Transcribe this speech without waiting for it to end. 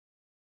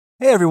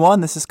Hey everyone,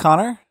 this is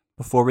Connor.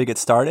 Before we get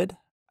started,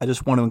 I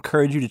just want to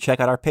encourage you to check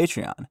out our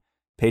Patreon,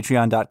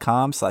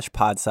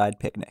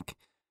 patreon.com/podsidepicnic.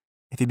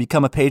 If you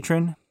become a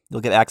patron,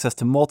 you'll get access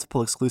to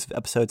multiple exclusive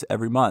episodes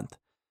every month.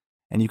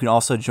 And you can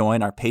also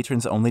join our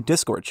patrons-only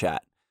Discord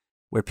chat,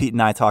 where Pete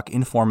and I talk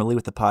informally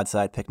with the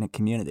Podside Picnic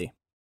community.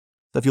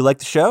 So if you like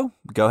the show,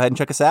 go ahead and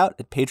check us out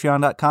at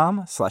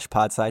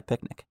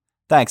patreon.com/podsidepicnic.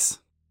 Thanks.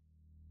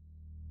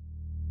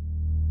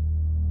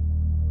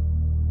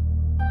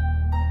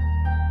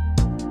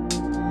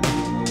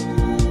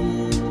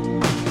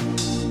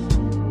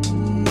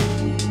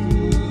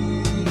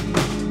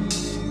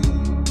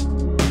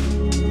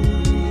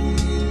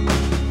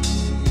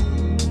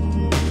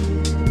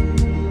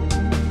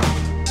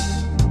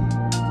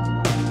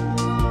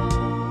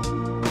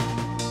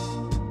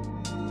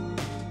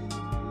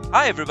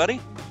 Hi, everybody.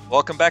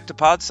 Welcome back to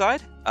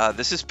Podside.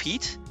 This is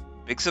Pete.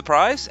 Big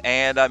surprise.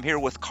 And I'm here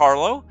with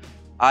Carlo.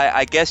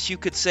 I guess you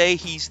could say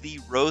he's the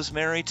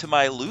rosemary to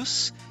my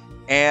luce.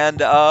 And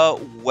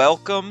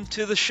welcome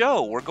to the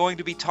show. We're going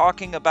to be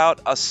talking about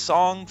A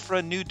Song for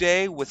a New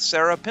Day with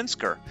Sarah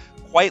Pinsker.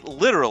 Quite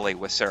literally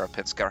with Sarah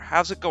Pinsker.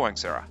 How's it going,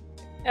 Sarah?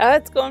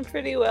 It's going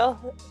pretty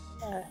well.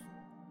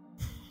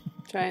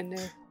 Trying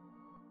to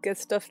get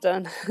stuff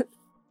done.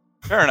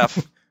 Fair enough.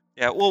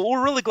 Yeah, well,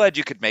 we're really glad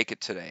you could make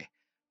it today.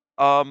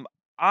 Carlo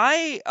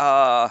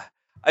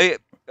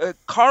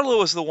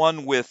is the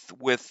one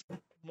with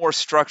more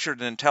structured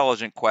and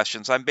intelligent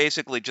questions. I'm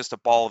basically just a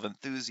ball of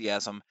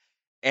enthusiasm.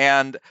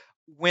 And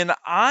when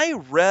I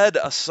read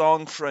A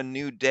Song for a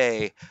New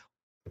Day,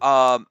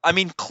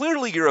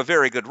 clearly you're a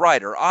very good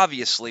writer,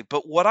 obviously,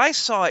 but what I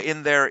saw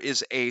in there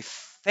is a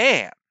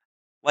fan.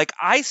 Like,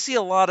 I see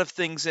a lot of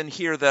things in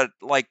here that,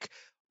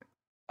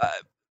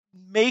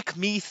 make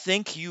me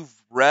think you've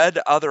read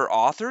other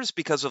authors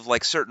because of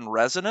certain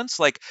resonance.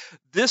 Like,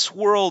 this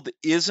world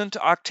isn't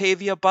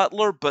Octavia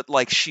Butler, but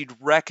she'd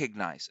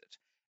recognize it.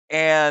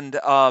 And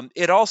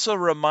it also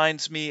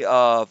reminds me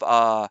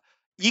of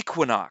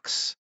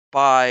Equinox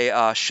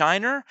by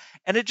Shiner,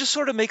 and it just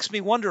sort of makes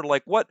me wonder,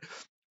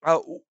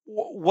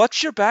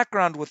 what's your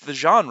background with the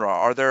genre?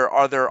 Are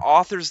there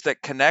authors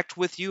that connect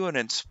with you and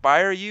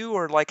inspire you,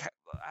 or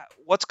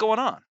what's going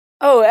on?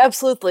 Oh,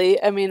 absolutely.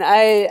 I mean,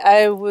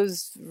 I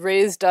was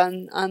raised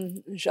on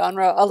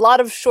genre, a lot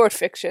of short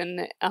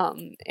fiction,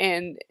 and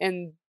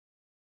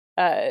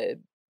the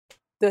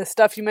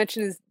stuff you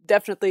mentioned is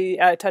definitely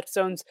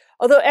touchstones.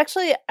 Although,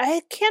 actually,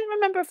 I can't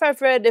remember if I've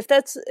read if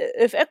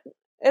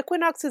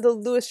Equinox is a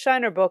Lewis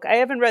Shiner book. I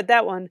haven't read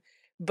that one,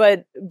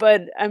 but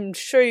I'm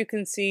sure you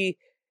can see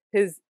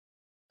his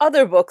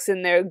other books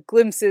in there,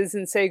 Glimpses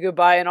and Say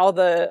Goodbye, and all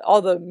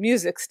the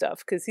music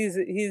stuff, because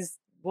he's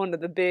one of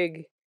the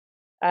big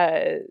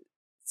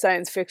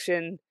science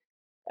fiction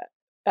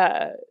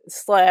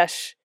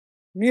slash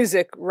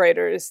music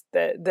writers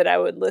that I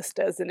would list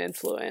as an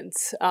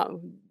influence,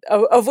 of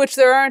which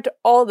there aren't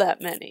all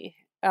that many.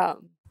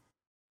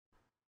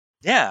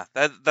 Yeah,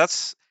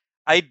 that's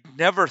I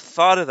never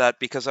thought of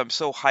that because I'm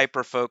so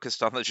hyper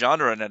focused on the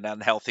genre in an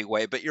unhealthy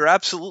way. But you're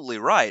absolutely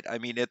right. I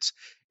mean,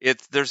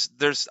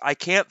 there's I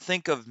can't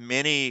think of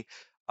many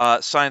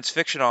science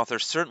fiction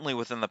authors, certainly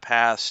within the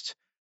past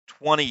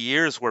 20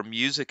 years, where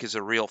music is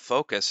a real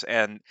focus.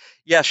 And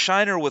yeah,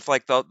 Shiner with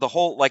the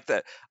whole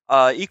the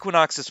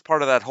Equinox is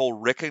part of that whole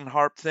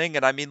Rickenharp thing,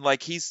 and I mean,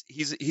 he's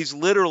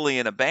literally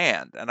in a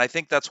band, and I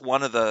think that's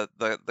one of the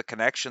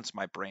connections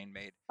my brain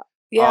made.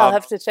 Yeah, I'll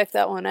have to check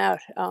that one out.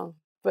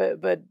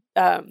 But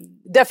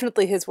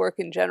definitely his work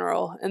in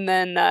general, and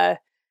then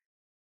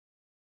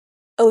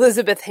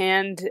Elizabeth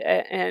Hand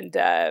and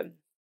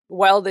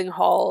Wilding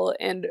Hall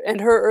and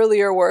her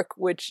earlier work,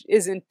 which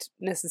isn't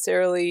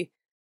necessarily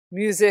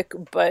music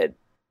but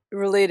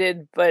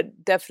related,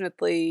 but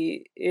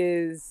definitely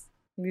is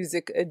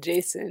music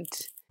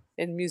adjacent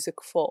and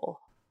music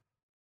full.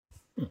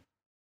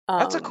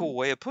 That's a cool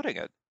way of putting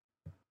it.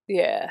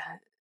 Yeah.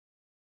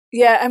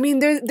 Yeah, I mean,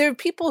 there are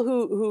people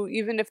who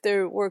even if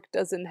their work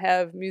doesn't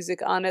have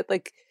music on it,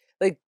 like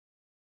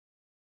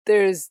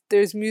there's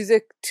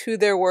music to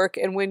their work,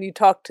 and when you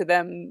talk to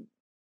them,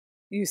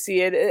 you see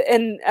it.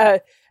 And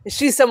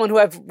she's someone who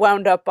I've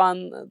wound up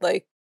on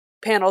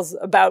panels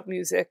about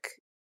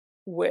music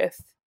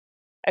with.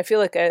 I feel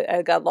like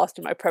I got lost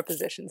in my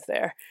prepositions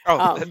there.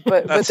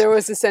 But there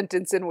was a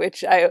sentence in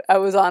which I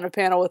was on a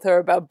panel with her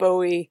about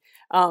Bowie.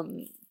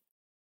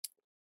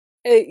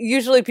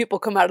 Usually people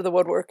come out of the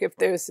woodwork if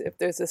there's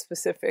a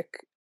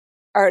specific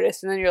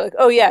artist, and then you're like,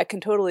 oh yeah, I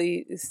can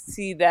totally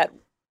see that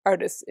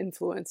artist's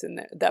influence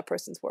in that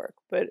person's work.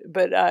 But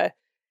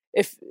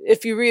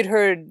if you read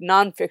her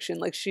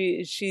nonfiction,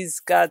 she's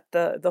got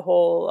the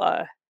whole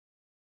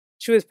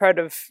she was part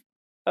of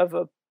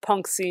a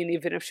punk scene,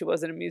 even if she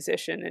wasn't a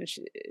musician, and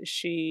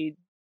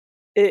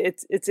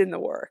it's in the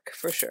work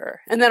for sure.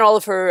 And then all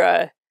of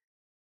her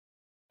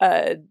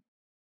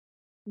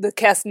the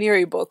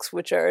Castneri books,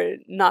 which are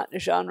not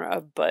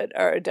genre but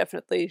are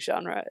definitely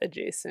genre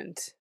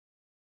adjacent.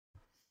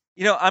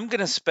 I'm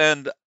going to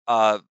spend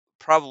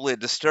probably a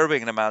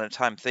disturbing amount of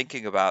time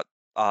thinking about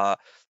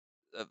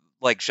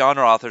like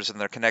genre authors and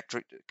their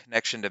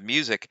connection to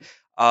music,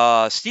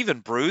 Stephen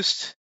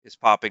Bruce is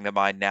popping to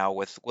mind now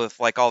with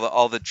like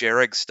all the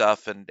Jerrig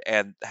stuff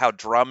and how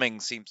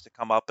drumming seems to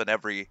come up in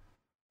every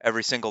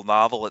single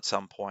novel at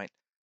some point.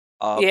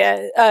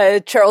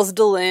 Charles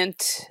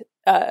DeLint,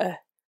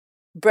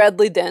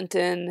 Bradley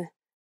Denton.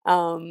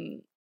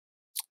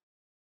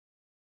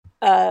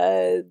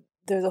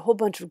 There's a whole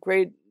bunch of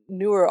great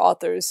newer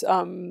authors.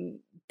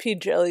 P.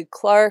 Djeli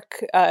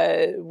Clark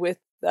with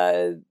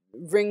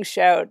Ring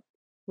Shout,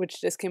 which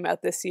just came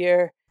out this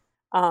year.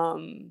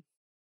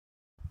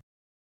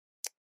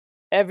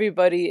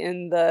 Everybody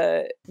in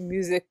the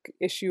music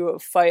issue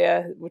of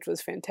Faya, which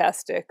was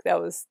fantastic. That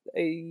was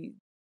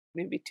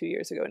maybe 2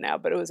 years ago now,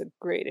 but it was a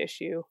great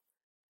issue.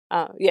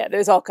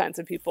 There's all kinds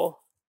of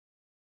people.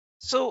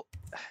 So,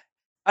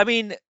 I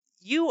mean,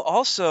 you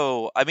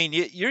also, I mean,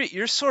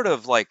 you're sort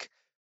of like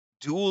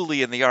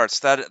dually in the arts.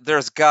 That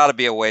there's got to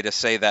be a way to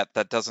say that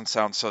doesn't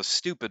sound so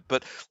stupid,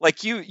 but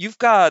like you've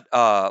got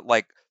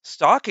like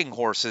Stalking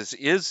Horses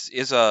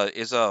is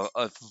a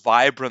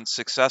vibrant,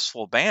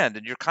 successful band,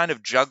 and you're kind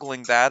of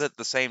juggling that at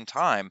the same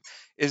time.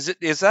 Is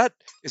that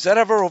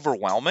ever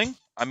overwhelming?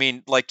 I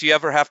mean, like, do you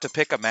ever have to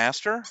pick a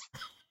master?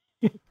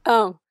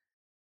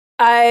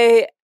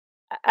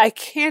 I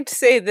can't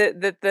say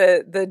that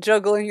the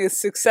juggling is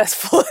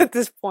successful at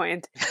this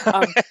point.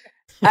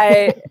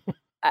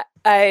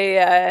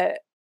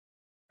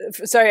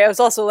 Sorry, I was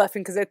also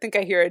laughing because I think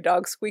I hear a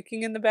dog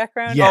squeaking in the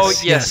background. Yes,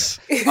 oh yes.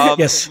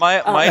 Yes.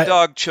 My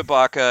dog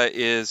Chewbacca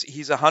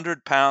he's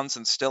 100 pounds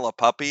and still a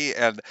puppy,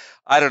 and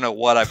I don't know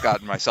what I've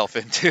gotten myself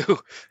into.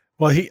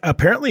 Well, he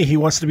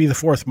wants to be the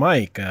fourth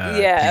Mike.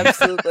 Yeah,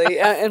 absolutely.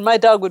 And my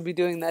dog would be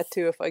doing that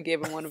too if I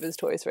gave him one of his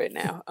toys right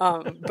now.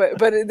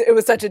 But it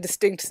was such a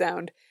distinct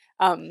sound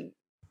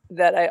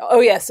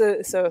that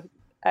so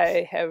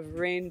I have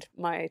reined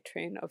my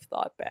train of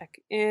thought back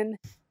in.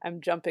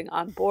 I'm jumping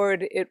on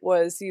board. It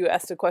was, you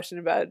asked a question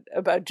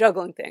about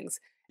juggling things.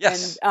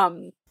 Yes.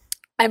 And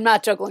I'm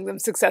not juggling them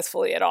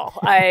successfully at all.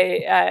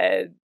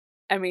 I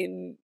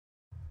mean,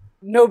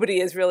 nobody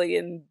is really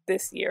in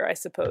this year, I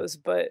suppose,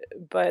 but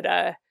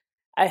I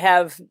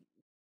have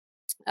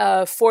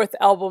a fourth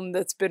album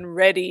that's been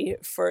ready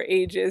for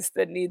ages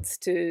that needs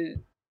to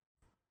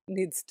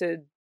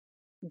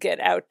get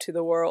out to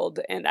the world,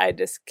 and I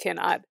just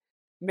cannot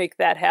make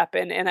that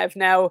happen. And I've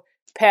now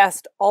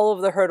passed all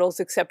of the hurdles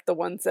except the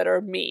ones that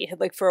are me.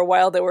 Like, for a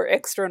while there were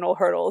external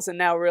hurdles, and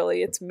now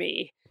really it's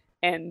me,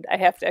 and I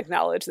have to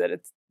acknowledge that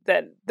it's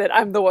that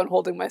I'm the one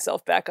holding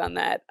myself back on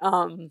that.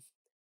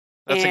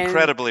 That's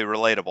incredibly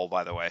relatable,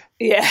 by the way.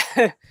 Yeah.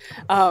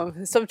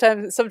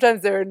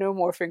 Sometimes there are no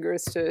more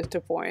fingers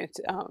to point.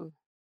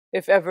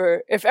 If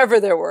ever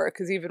there were,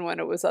 because even when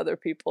it was other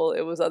people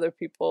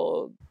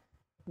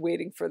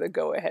waiting for the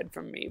go ahead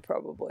from me,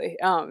 probably.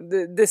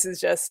 This is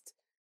just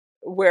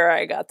where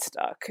I got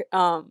stuck.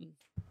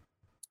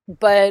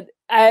 But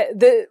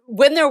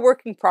when they're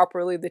working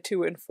properly, the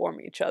two inform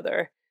each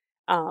other.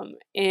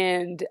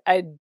 And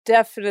I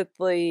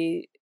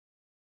definitely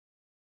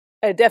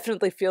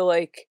feel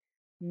like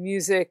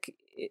music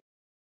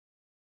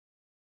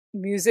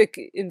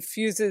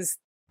infuses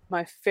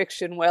my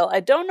fiction well. I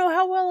don't know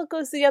how well it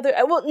goes the other.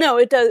 Well, no,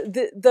 it does.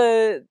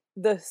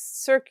 The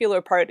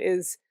circular part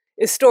is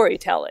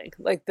storytelling.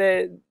 Like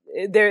there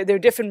are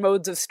different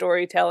modes of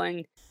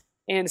storytelling,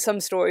 and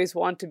some stories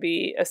want to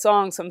be a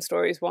song, some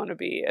stories want to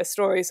be a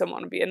story, some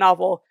want to be a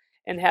novel,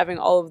 and having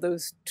all of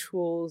those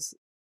tools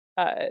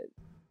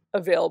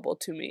available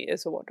to me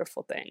is a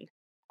wonderful thing.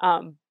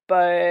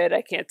 But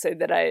I can't say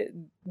that I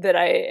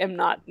am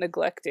not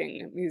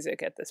neglecting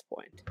music at this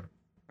point.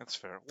 That's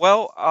fair.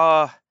 Well,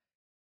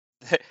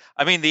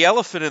 I mean, the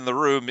elephant in the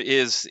room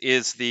is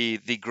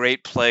the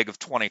great plague of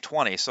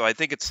 2020. So I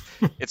think it's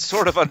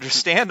sort of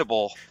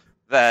understandable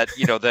that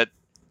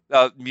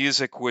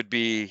music would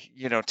be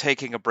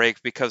taking a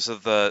break because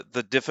of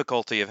the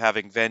difficulty of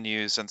having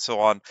venues and so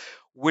on,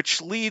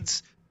 which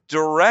leads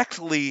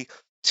directly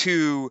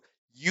to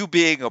you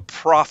being a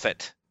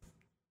prophet.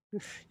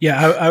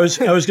 Yeah, I was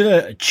going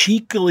to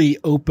cheekily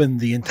open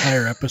the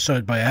entire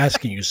episode by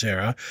asking you,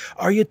 Sarah,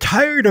 are you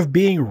tired of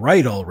being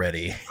right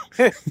already?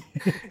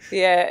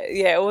 Yeah,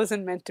 it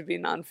wasn't meant to be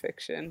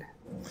nonfiction.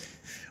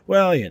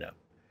 Well,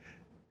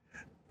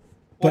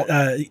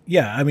 But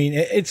yeah, I mean,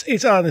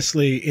 it's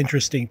honestly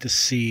interesting to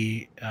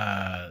see,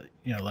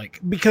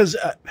 because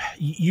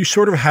you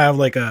sort of have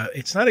like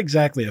it's not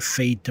exactly a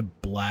fade to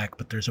black,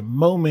 but there's a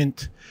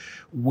moment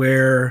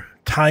where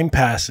time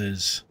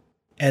passes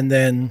and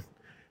then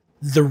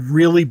the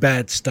really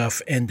bad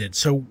stuff ended.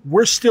 So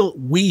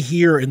we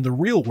here in the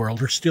real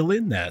world are still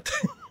in that.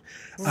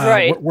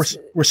 Right.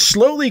 We're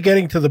slowly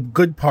getting to the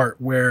good part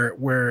where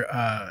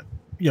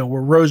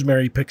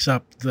Rosemary picks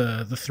up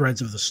the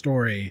threads of the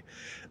story,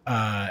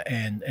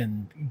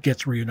 and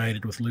gets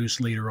reunited with Luce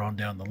later on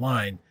down the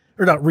line,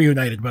 or not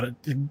reunited, but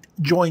it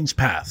joins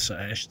paths,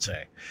 I should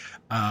say.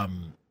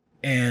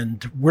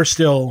 And we're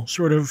still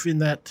sort of in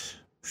that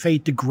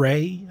fade to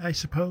gray, I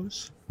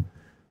suppose.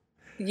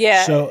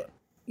 Yeah. So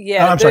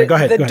Yeah, I'm sorry. Go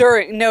ahead.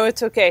 During. No,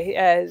 it's okay.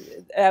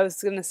 I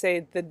was going to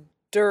say the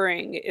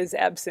during is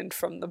absent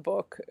from the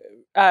book,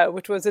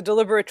 which was a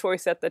deliberate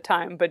choice at the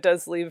time, but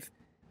does leave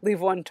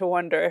one to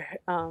wonder.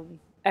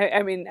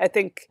 I mean, I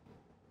think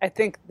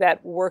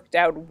that worked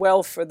out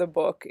well for the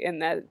book, in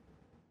that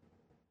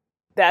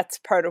that's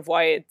part of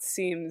why it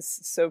seems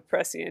so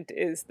prescient.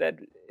 Is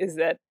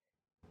that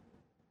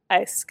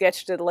I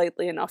sketched it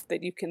lightly enough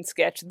that you can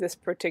sketch this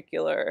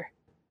particular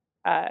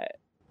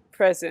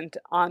present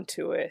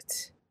onto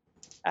it,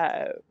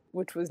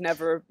 which was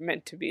never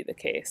meant to be the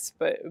case.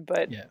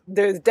 But Yeah.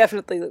 there's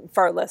definitely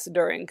far less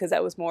during, because I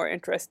was more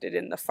interested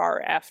in the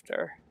far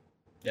after.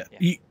 Yeah.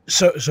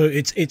 So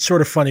it's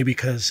sort of funny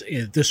because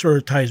this sort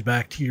of ties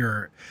back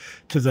to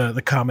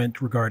the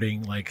comment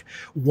regarding, like,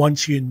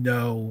 once you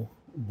know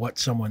what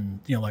someone,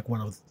 like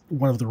one of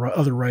the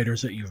other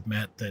writers that you've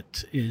met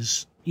that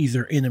is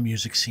either in a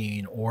music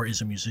scene or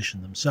is a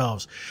musician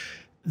themselves,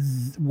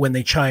 when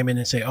they chime in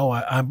and say, "Oh,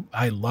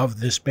 I love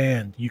this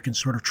band," you can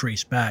sort of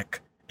trace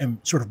back and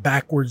sort of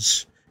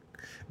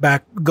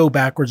go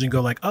backwards and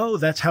go like, "Oh,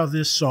 that's how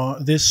this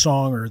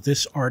song or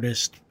this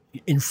artist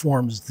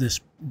informs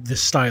this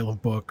style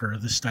of book or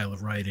this style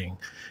of writing."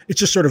 It's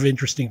just sort of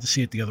interesting to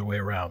see it the other way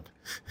around.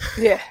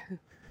 Yeah.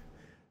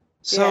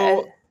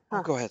 So,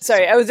 Yeah. go ahead.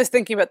 Sorry, I was just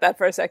thinking about that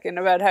for a second,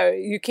 about how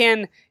you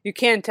can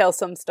tell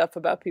some stuff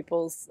about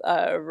people's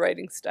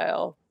writing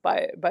style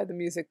by the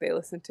music they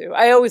listen to.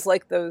 I always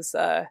like those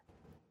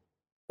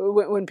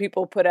when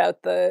people put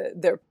out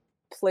their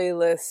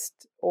playlist,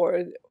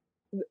 or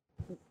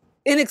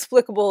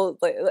inexplicable.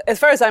 Like, as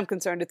far as I'm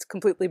concerned, it's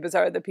completely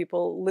bizarre that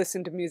people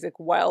listen to music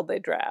while they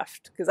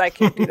draft, because I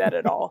can't do that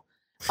at all.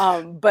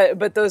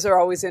 But those are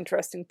always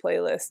interesting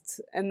playlists,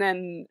 and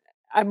then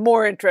I'm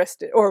more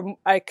interested, or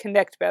I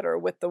connect better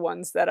with the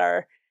ones that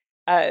are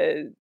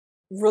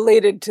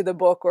related to the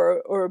book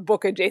or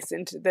book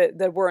adjacent,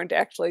 that weren't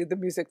actually the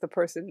music the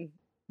person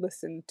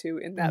listened to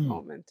in that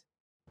moment.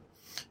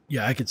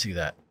 Yeah, I could see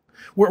that.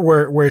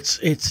 Where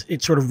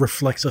it sort of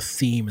reflects a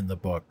theme in the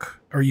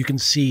book, or you can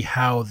see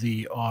how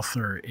the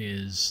author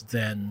is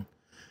then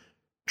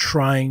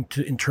trying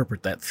to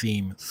interpret that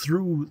theme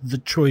through the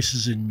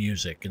choices in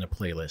music in a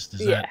playlist.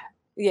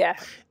 Yeah.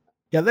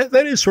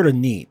 That is sort of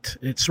neat.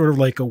 It's sort of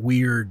like a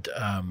weird,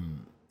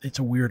 it's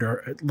a weird,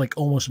 like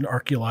almost an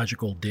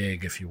archaeological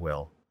dig, if you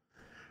will.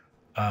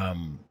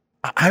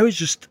 I was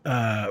just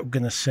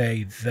going to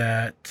say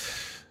that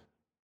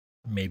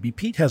maybe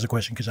Pete has a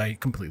question, because I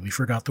completely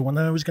forgot the one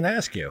that I was going to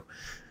ask you.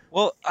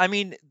 Well, I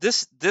mean,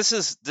 this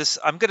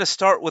I'm going to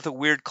start with a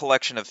weird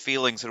collection of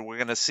feelings, and we're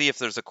going to see if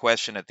there's a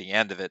question at the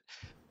end of it.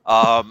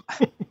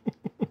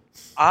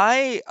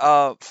 I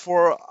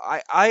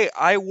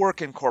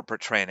work in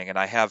corporate training, and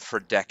I have for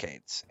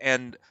decades.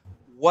 And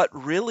what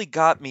really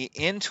got me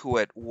into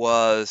it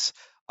was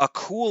a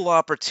cool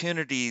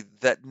opportunity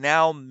that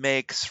now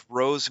makes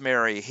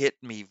Rosemary hit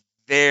me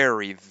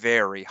very,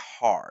 very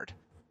hard,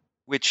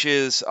 which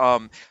is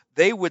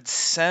they would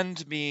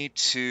send me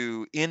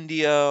to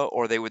India,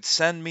 or they would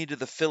send me to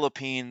the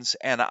Philippines,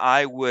 and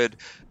I would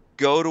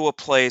go to a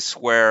place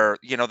where,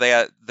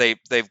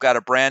 they've got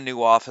a brand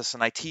new office,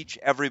 and I teach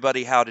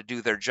everybody how to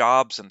do their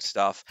jobs and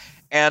stuff.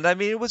 And I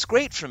mean, it was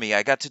great for me.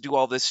 I got to do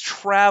all this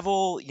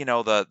travel.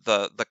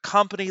 The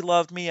company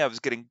loved me. I was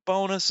getting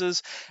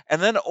bonuses.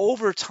 And then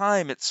over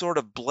time, it sort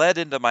of bled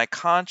into my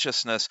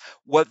consciousness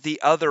what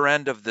the other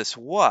end of this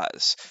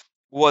was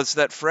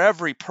that for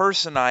every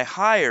person I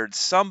hired,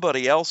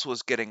 somebody else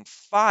was getting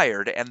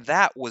fired, and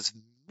that was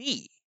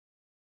me.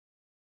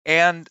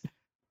 And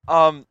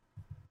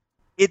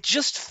it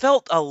just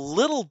felt a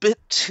little bit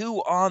too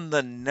on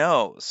the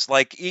nose.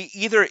 Like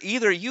either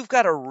you've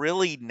got a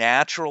really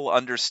natural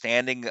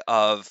understanding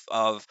of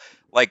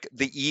like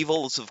the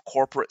evils of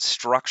corporate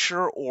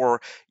structure,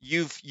 or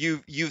you've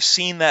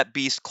seen that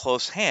beast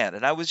close hand.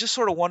 And I was just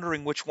sort of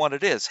wondering which one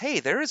it is. Hey,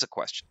 there is a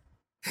question.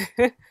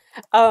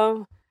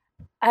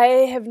 I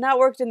have not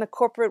worked in the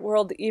corporate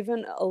world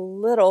even a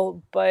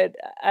little, but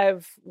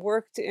I've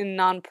worked in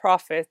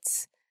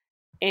nonprofits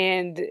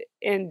and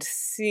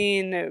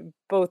seen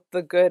both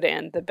the good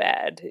and the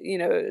bad.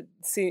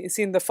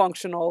 Seen the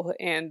functional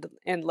and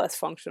less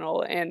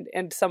functional,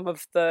 and some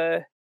of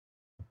that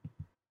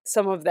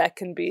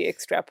can be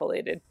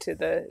extrapolated to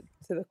the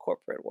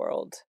corporate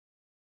world,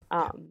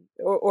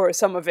 or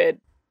some of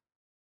it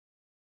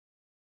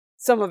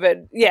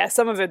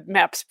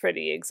maps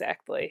pretty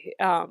exactly.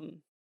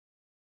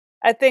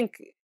 I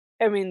think,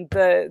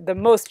 the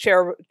most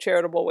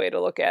charitable way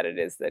to look at it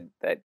is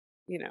that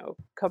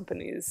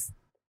companies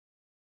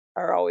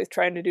are always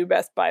trying to do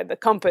best by the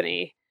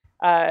company,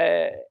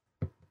 and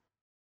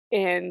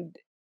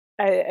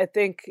I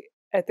think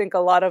a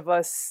lot of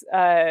us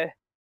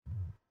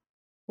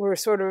were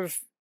sort of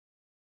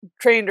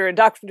trained or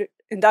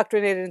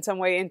indoctrinated in some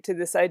way into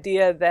this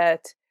idea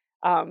that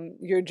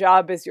your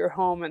job is your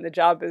home, and the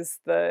job is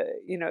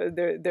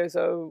there's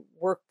a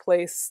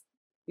workplace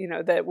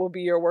that will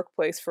be your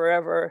workplace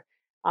forever,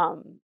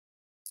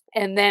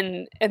 and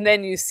then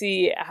you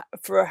see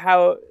for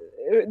how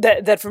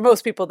that for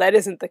most people that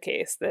isn't the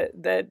case,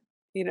 that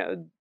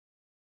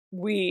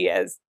we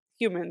as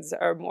humans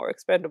are more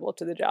expendable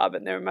to the job,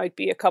 and there might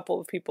be a couple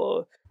of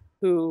people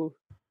who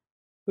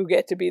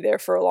get to be there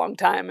for a long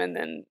time, and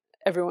then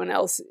everyone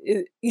else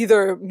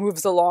either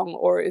moves along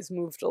or is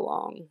moved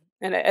along.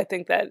 And I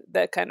think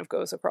that kind of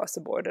goes across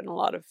the board in a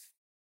lot of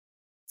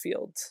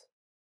fields.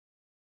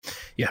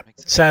 Yeah,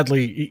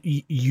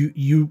 sadly,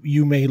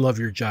 you may love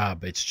your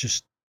job. It's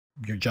just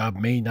your job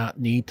may not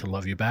need to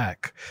love you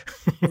back.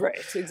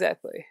 Right,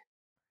 exactly.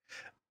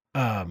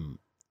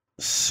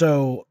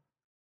 So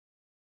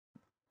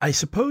I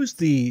suppose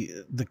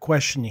the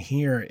question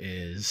here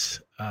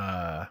is,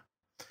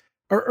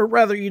 or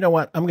rather, you know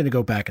what? I'm going to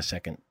go back a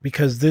second,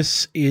 because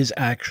this is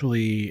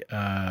actually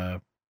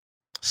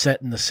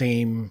set in the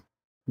same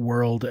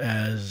world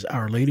as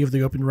Our Lady of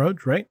the Open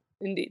Road, right?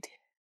 Indeed.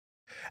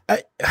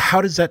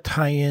 How does that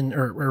tie in,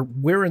 or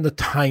where in the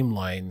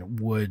timeline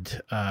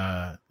would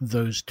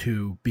those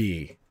two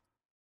be?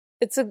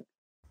 It's a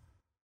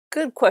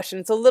good question.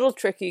 It's a little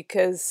tricky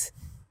because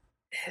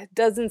it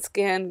doesn't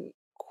scan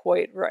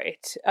quite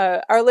right.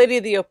 Our Lady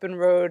of the Open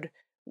Road,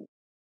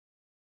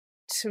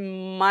 to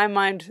my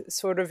mind,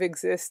 sort of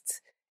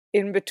exists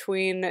in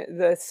between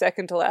the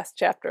second to last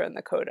chapter and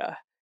the coda,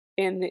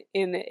 in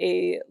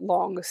a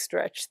long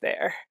stretch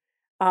there.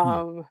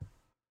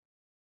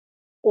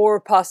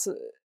 Or possibly,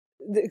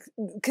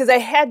 because I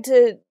had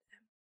to,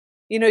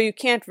 you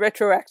can't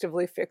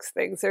retroactively fix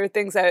things. There are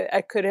things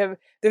I could have,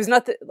 there's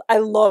nothing, I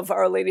love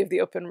Our Lady of the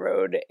Open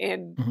Road,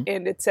 and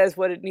it says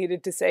what it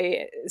needed to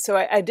say. So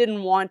I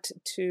didn't want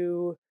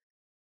to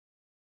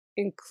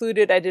include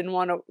it. I didn't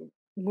want to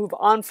move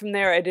on from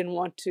there. I didn't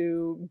want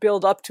to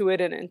build up to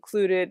it and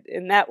include it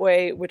in that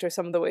way, which are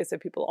some of the ways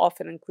that people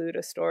often include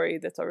a story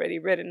that's already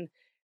written.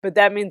 But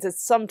that means that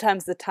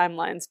sometimes the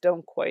timelines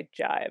don't quite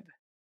jibe.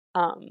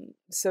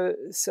 So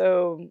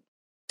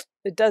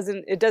it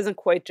doesn't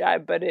quite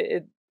jibe, but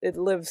it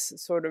lives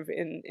sort of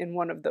in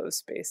one of those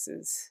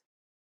spaces.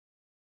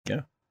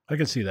 Yeah, I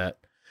can see that.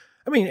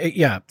 I mean,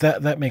 yeah,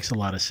 that makes a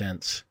lot of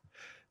sense.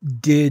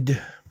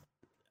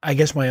 I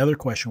guess my other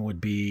question would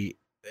be,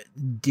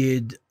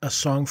 did A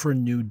Song for a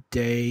New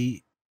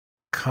Day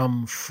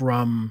come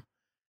from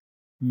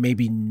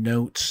maybe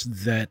notes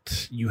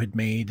that you had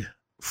made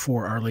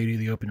for Our Lady of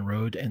the Open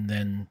Road, and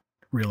then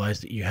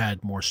realized that you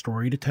had more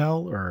story to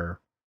tell, or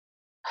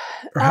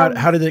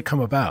how did it come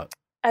about?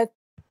 I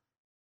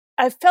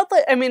felt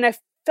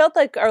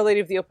like Our Lady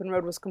of the Open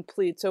Road was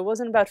complete, so it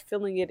wasn't about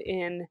filling it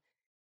in.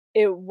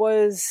 It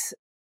was,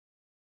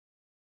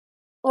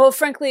 well,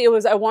 frankly,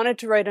 I wanted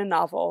to write a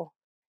novel,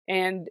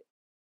 and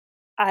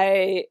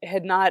I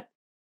had not,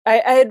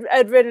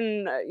 I'd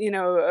written,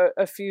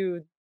 a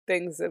few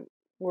things that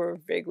were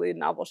vaguely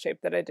novel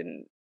shaped that I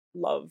didn't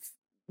love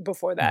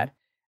before that.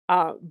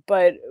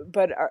 But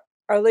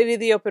Our Lady of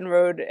the Open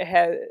Road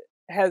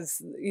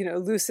has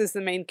Luce is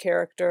the main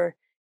character,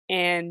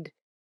 and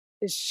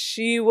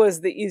she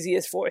was the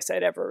easiest voice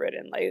I'd ever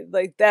written.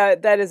 Like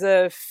that is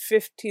a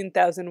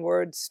 15,000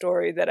 word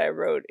story that I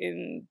wrote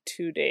in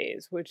 2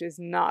 days, which is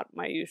not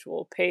my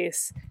usual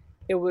pace.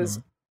 It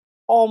was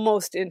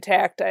almost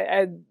intact.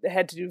 I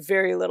had to do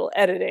very little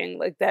editing.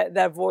 Like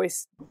that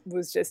voice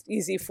was just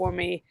easy for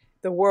me.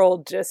 The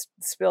world just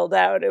spilled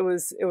out. It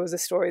was a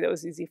story that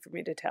was easy for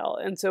me to tell.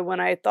 And so when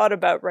I thought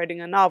about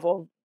writing a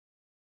novel,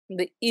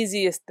 the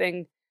easiest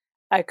thing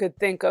I could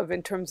think of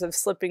in terms of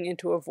slipping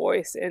into a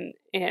voice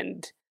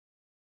and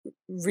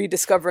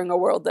rediscovering a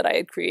world that I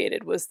had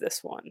created was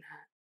this one.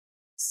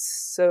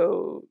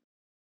 So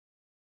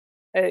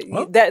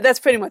that's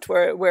pretty much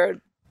where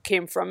it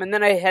came from. And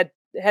then I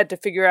had to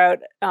figure out,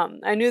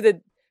 I knew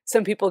that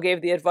some people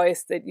gave the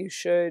advice that you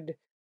should,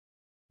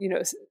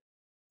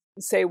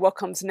 say what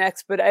comes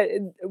next, but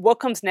what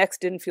comes next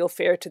didn't feel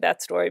fair to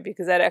that story,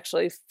 because that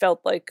actually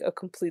felt like a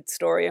complete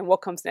story, and what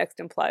comes next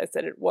implies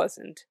that it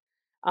wasn't.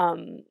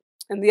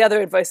 And the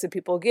other advice that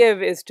people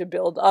give is to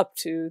build up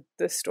to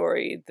the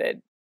story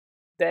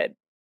that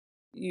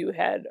you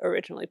had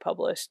originally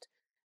published.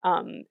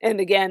 And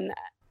again,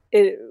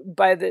 in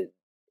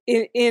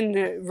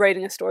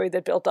writing a story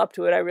that built up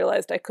to it, I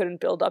realized I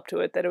couldn't build up to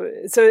it.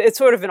 So it's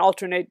sort of an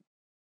alternate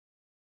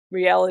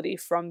reality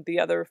from the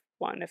other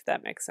one, if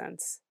that makes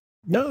sense.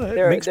 No,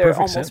 they're makes perfect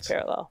almost sense.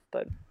 Parallel,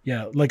 but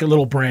yeah, like a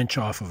little branch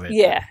off of it.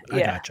 Yeah, I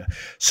gotcha.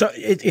 So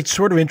it's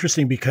sort of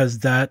interesting, because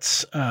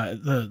that's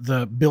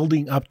the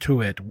building up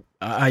to it.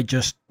 I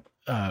just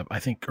I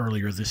think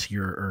earlier this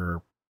year,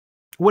 or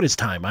what is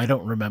time? I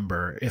don't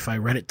remember if I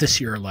read it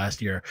this year or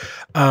last year.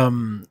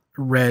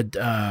 Read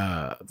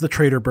The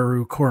Traitor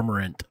Baru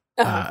Cormorant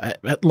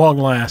at long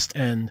last,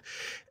 and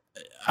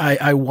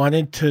I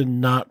wanted to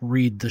not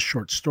read the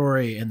short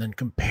story and then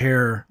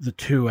compare the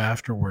two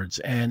afterwards.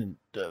 And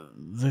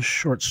the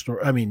short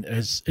story, I mean,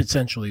 is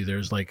essentially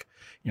there's like,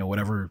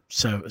 whatever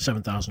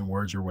 7,000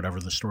 words or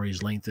whatever the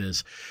story's length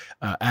is,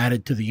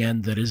 added to the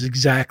end that is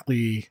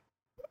exactly,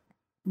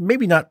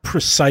 maybe not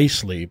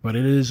precisely, but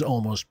it is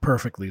almost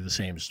perfectly the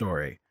same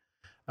story,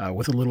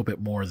 with a little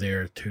bit more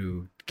there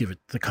to give it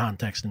the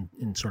context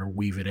and sort of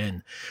weave it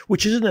in,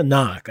 which isn't a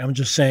knock. I'm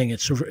just saying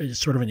it's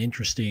sort of an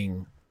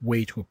interesting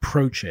way to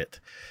approach it,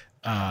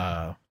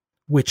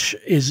 which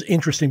is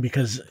interesting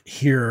because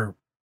here,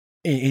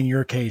 in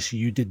your case,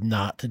 you did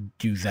not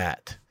do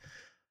that,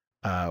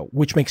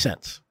 which makes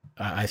sense.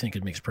 I think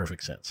it makes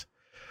perfect sense.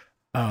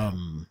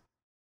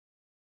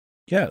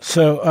 Yeah.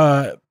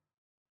 So,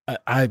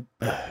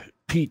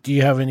 Pete, do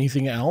you have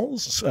anything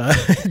else?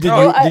 Did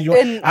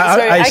you?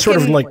 I sort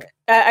of like.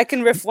 I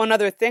can riff one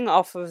other thing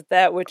off of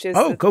that, which is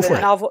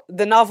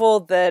the novel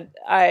that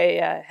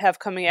I have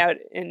coming out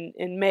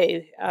in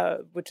May,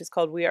 which is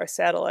called We Are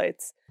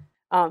Satellites.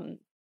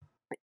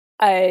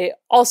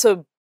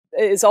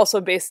 Is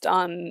also based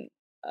on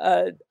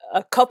a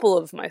couple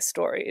of my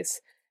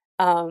stories.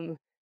 And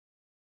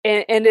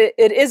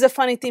it is a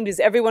funny theme because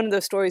every one of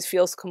those stories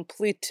feels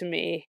complete to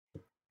me.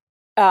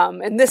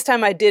 And this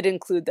time I did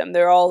include them.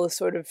 They're all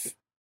sort of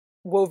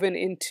woven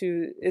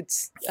into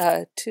it's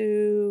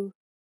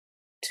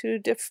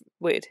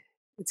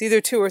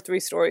either 2 or 3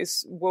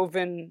 stories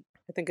woven.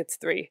 I think it's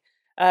 3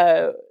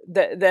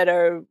 that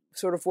are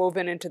sort of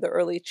woven into the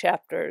early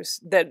chapters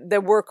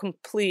that were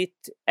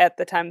complete at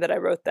the time that I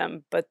wrote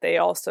them, but they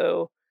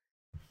also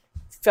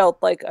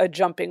felt like a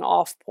jumping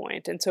off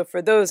point. And so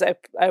for those, I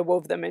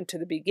wove them into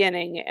the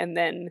beginning and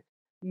then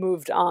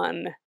moved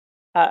on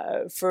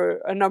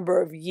for a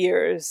number of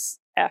years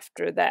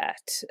after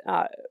that.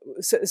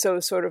 So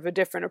sort of a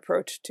different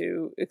approach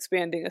to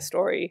expanding a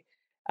story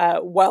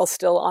while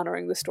still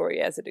honoring the story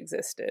as it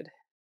existed.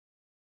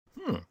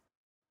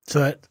 So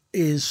that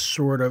is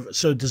sort of,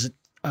 so does it,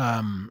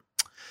 I'm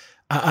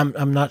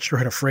not sure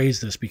how to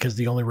phrase this because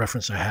the only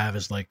reference I have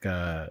is like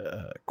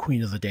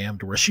Queen of the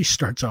Damned, where she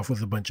starts off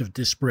with a bunch of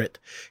disparate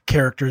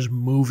characters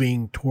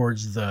moving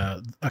towards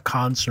a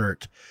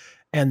concert,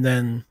 and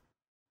then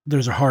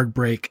there's a hard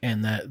break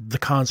and that the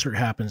concert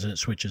happens and it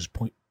switches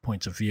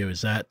points of view.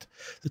 Is that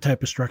the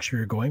type of structure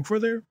you're going for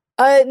there?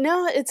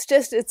 No, it's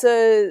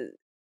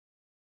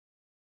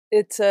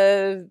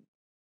a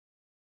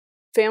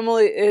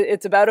family.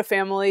 It's about a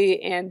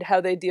family and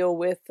how they deal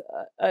with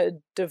a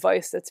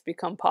device that's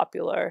become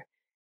popular.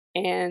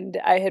 And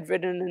I had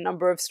written a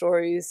number of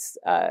stories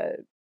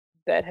that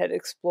had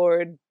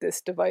explored this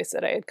device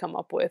that I had come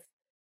up with.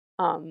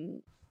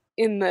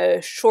 In the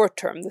short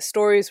term, the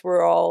stories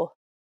were all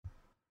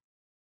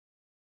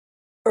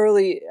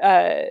early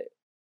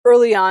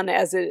on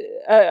as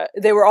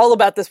they were all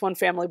about this one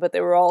family, but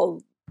they were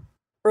all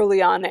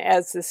early on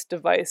as this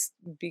device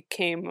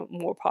became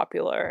more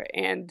popular.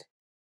 And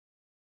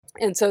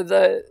so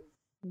the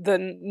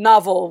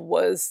novel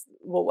was,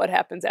 well, what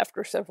happens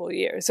after several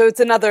years. So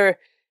it's another,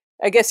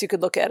 I guess you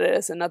could look at it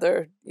as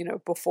another,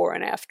 before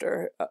and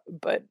after,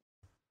 but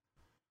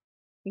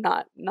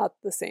not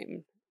the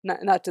same,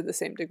 not to the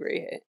same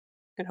degree.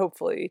 And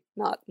hopefully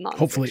not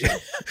hopefully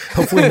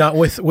not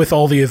with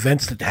all the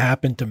events that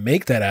happened to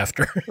make that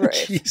after. Right.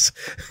 Jeez.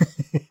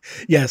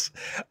 Yes.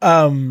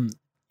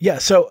 Yeah.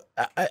 So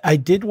I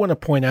did want to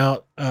point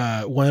out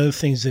one of the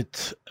things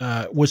that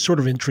was sort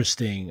of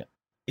interesting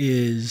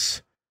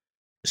is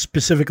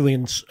specifically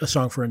in A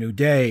Song for a New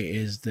Day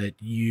is that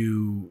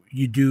you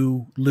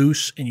do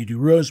Luce and you do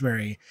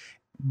Rosemary,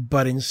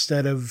 but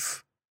instead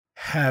of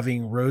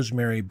having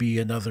Rosemary be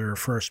another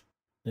first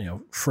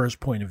person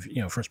point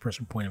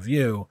of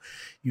view,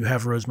 you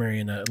have Rosemary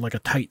in a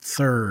tight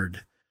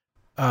third,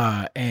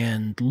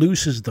 and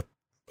Luce is the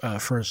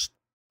first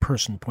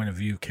person point of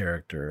view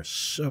character.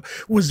 So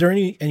was there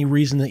any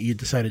reason that you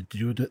decided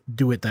to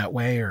do it that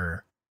way,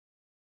 or?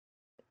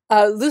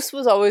 Luce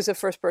was always a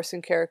first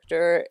person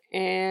character,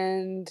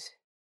 and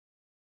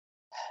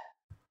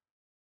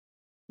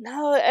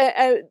no,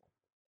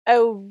 I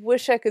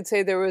wish I could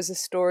say there was a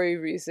story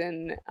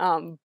reason,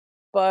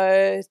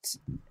 but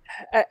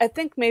I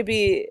think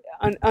maybe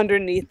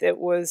underneath it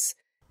was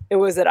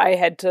that I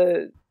had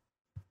to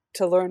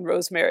learn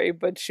Rosemary,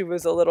 but she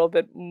was a little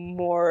bit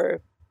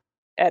more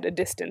at a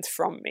distance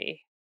from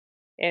me,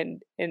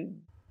 and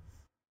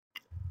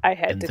I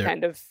had to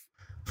kind of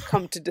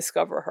come to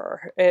discover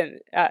her, and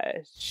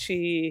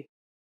she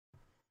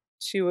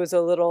was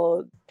a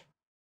little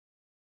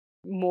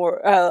more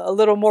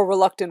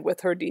reluctant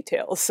with her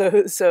details,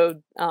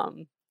 so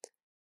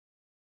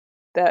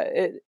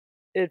that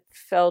it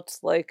felt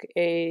like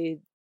a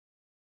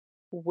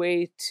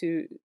way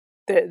to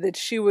that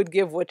she would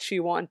give what she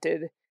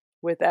wanted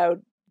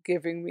without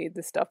giving me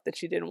the stuff that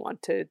she didn't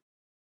want to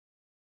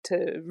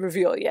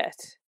reveal yet.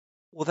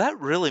 Well, that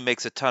really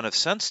makes a ton of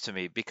sense to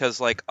me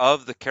because,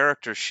 of the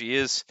characters, she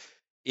is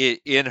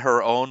in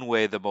her own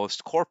way the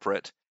most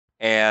corporate,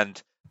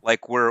 and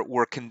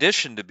we're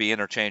conditioned to be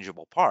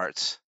interchangeable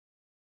parts.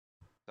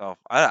 So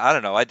I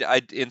don't know.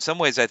 I in some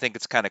ways I think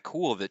it's kind of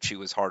cool that she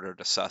was harder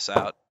to suss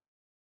out.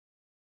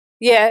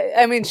 Yeah,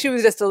 I mean, she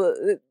was just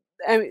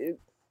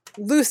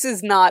Luce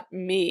is not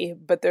me,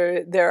 but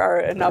there are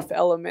enough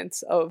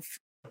elements of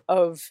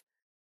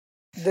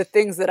the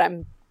things that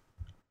I'm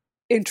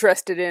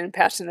interested in and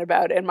passionate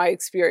about, and my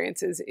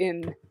experiences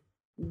in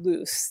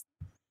Luce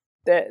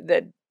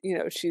that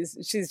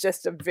she's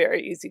just a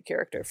very easy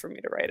character for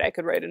me to write. I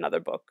could write another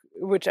book,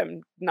 which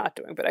I'm not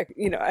doing, but I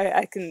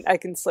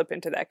can slip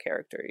into that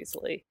character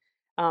easily.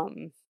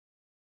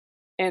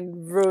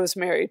 and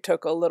Rosemary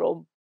took a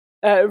little.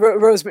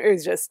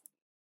 Rosemary's just,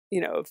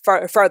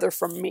 farther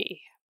from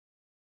me.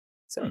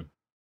 So.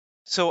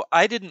 So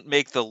I didn't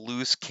make the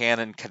loose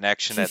canon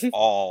connection at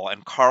all,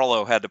 and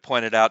Carlo had to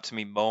point it out to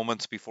me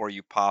moments before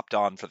you popped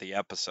on for the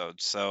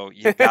episode. So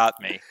you got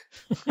me.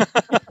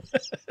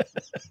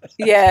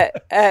 Yeah,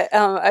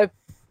 I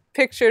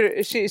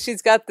pictured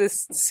she's got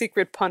this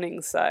secret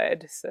punning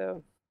side.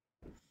 So,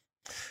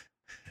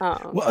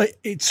 well,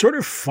 it's sort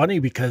of funny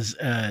because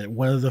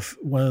one of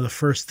the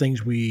first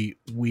things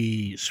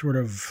we sort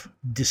of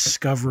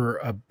discover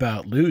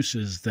about Luce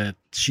is that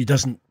she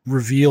doesn't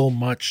reveal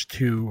much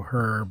to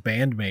her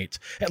bandmates,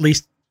 at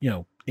least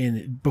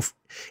in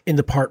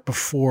the part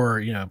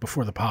before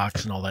before the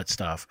pox and all that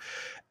stuff.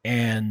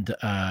 And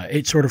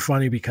it's sort of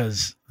funny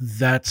because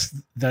that's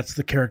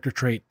the character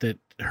trait that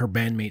her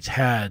bandmates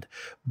had,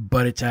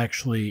 but it's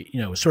actually,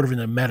 sort of in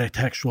a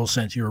metatextual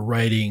sense, you're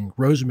writing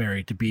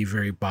Rosemary to be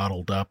very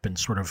bottled up and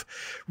sort of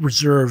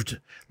reserved.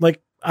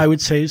 Like, I would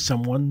say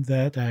someone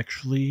that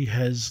actually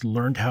has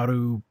learned how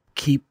to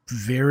keep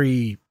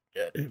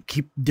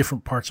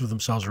different parts of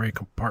themselves very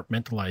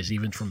compartmentalized,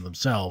 even from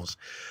themselves,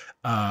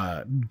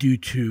 due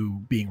to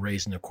being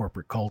raised in a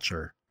corporate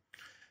culture.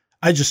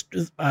 I'm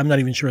not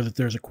even sure that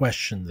there's a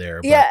question there.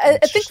 Yeah,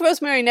 I think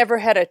Rosemary never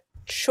had a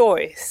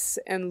choice,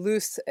 and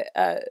Luce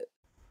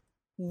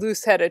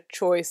had a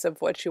choice of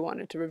what she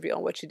wanted to reveal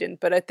and what she didn't.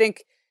 But I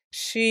think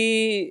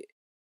she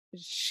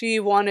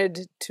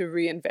wanted to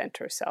reinvent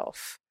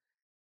herself,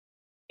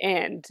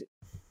 and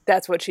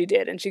that's what she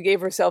did. And she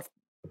gave herself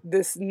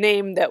this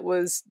name that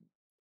was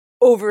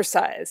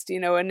oversized,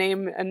 a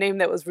name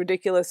that was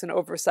ridiculous and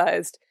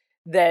oversized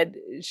that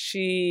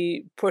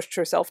she pushed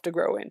herself to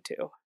grow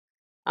into.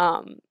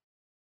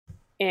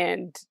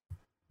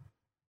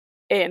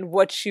 And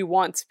what she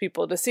wants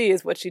people to see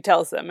is what she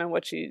tells them, and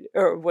what she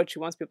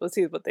wants people to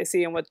see is what they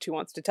see, and what she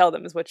wants to tell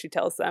them is what she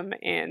tells them.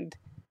 And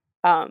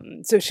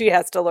so she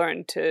has to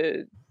learn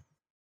to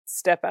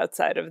step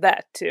outside of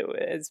that too,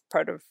 as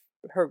part of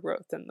her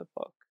growth in the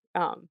book.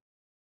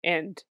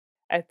 And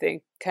I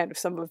think kind of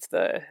some of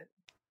the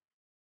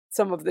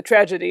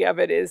tragedy of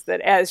it is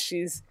that as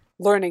she's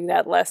learning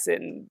that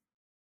lesson,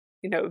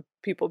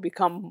 people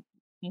become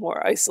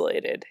more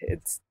isolated.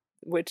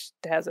 Which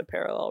has a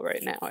parallel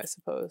right now, I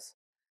suppose.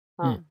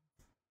 I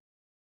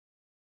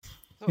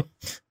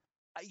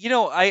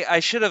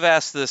should have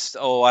asked this,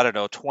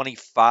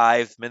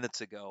 25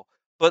 minutes ago.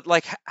 But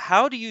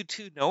how do you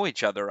two know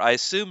each other? I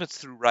assume it's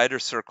through writer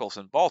circles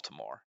in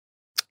Baltimore.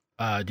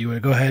 Do you want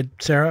to go ahead,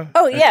 Sarah?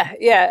 Oh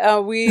yeah.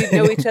 We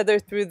know each other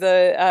through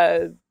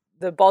the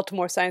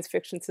Baltimore Science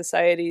Fiction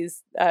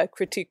Society's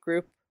critique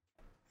group,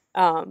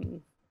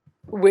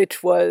 which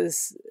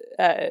is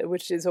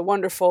a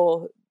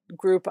wonderful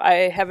group.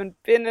 I haven't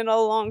been in a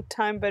long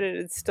time, but it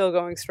is still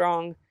going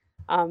strong.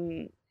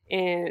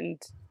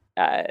 And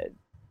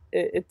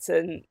it's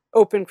an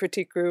open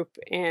critique group,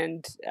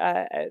 and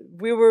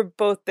we were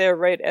both there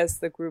right as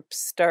the group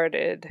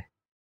started.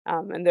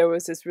 And there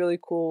was this really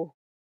cool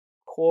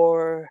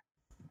core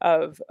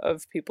of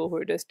people who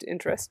were just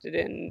interested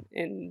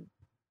in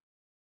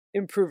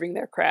improving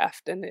their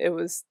craft, and it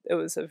was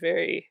a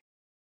very,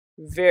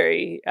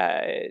 very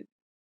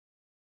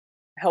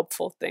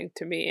helpful thing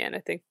to me, and I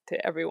think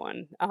to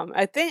everyone.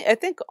 I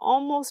think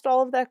almost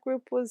all of that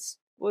group was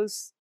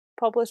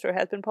published or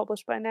has been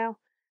published by now.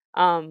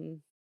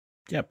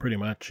 Yeah, pretty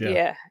much.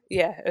 Yeah.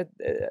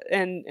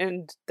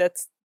 And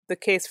that's the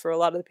case for a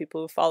lot of the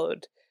people who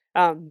followed.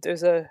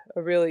 There's a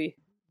really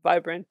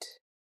vibrant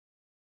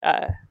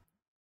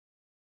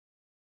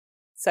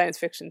science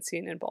fiction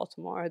scene in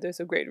Baltimore. There's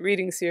a great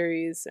reading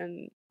series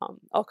and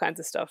all kinds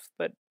of stuff,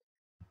 but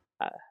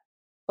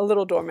a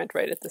little dormant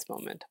right at this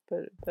moment.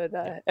 But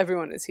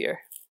everyone is here.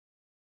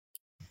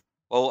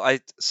 Well,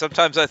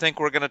 sometimes I think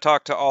we're going to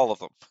talk to all of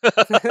them.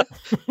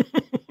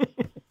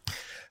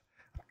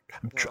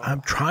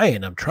 I'm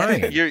trying.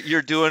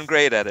 You're doing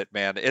great at it,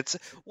 man. It's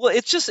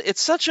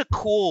such a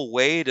cool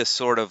way to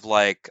sort of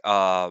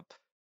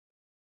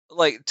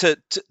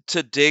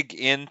to dig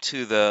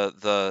into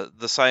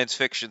the science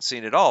fiction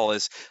scene at all,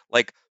 is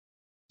like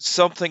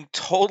something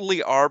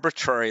totally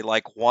arbitrary,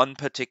 like one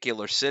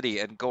particular city,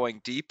 and going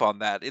deep on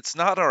that. It's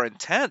not our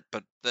intent,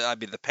 but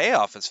the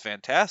payoff is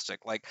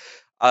fantastic. Like,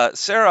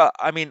 Sarah,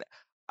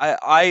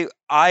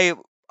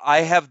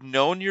 I have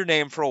known your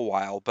name for a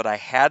while, but I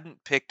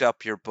hadn't picked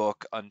up your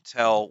book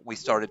until we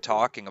started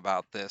talking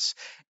about this,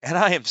 and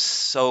I am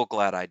so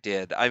glad I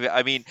did.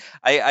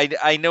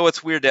 I know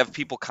it's weird to have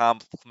people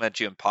compliment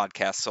you in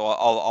podcasts, so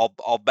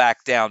I'll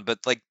back down, but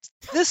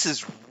this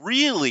is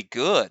really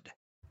good.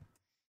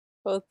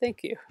 Well,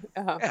 thank you.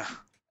 Yeah,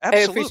 absolutely. I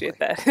appreciate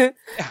that.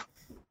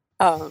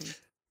 Yeah.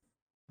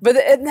 But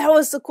that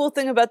was the cool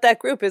thing about that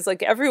group, is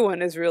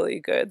everyone is really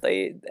good.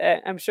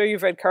 I'm sure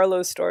you've read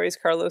Carlo's stories.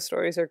 Carlo's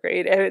stories are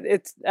great.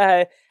 It's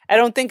I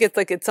don't think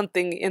it's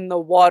something in the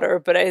water,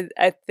 but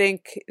I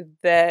think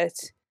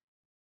that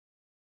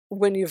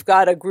when you've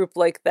got a group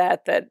like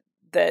that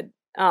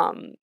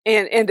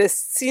and a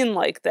scene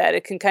like that,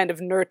 it can kind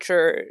of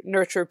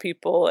nurture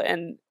people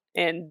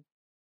and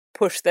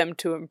push them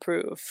to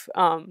improve.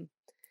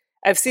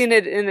 I've seen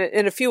it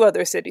in a few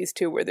other cities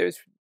too, where there's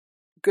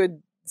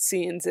good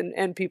scenes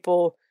and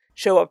people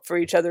show up for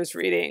each other's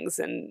readings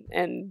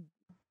and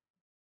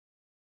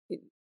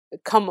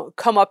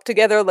come up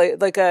together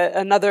like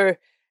another.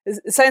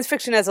 Science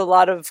fiction has a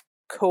lot of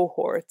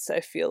cohorts. I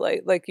feel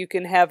like you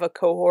can have a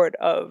cohort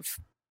of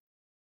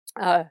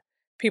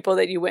people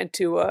that you went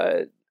to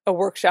a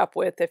workshop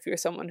with, if you're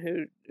someone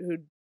who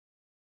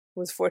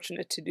was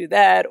fortunate to do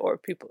that, or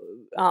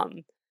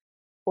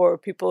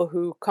people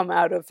who come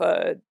out of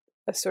a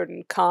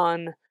certain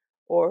con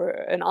or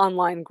an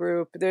online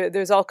group.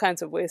 There's all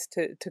kinds of ways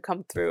to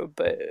come through,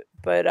 but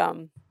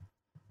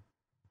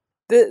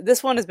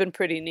this one has been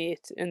pretty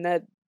neat in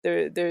that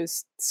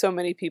there's so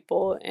many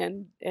people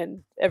and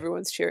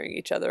everyone's cheering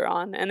each other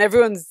on, and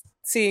everyone's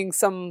seeing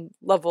some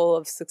level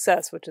of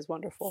success, which is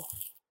wonderful.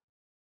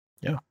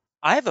 Yeah.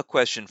 I have a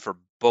question for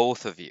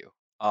both of you.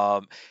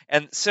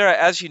 And Sarah,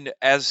 as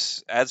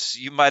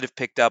you might have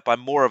picked up, I'm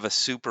more of a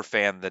super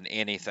fan than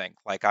anything.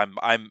 Like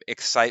I'm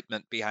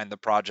excitement behind the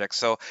project.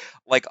 So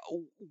like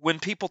when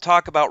people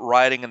talk about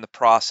writing in the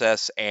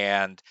process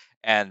and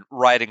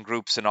writing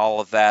groups and all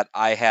of that,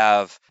 I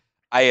have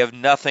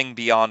nothing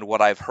beyond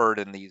what I've heard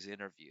in these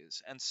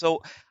interviews. And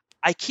so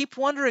I keep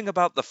wondering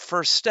about the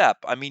first step.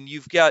 I mean,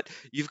 you've got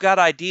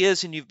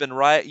ideas and you've been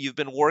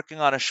working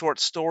on a short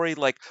story.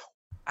 Like,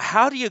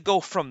 how do you go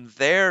from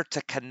there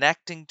to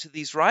connecting to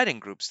these writing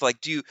groups? Like,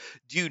 do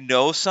you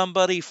know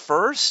somebody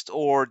first,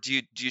 or do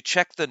you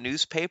check the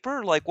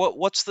newspaper? Like,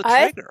 what's the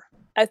trigger?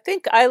 I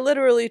think I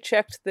literally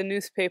checked the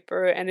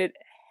newspaper, and it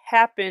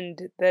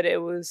happened that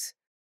it was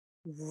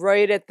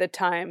right at the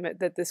time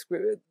that this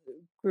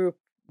group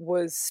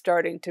was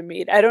starting to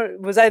meet.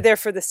 Was I there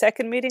for the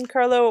second meeting,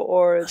 Carlo,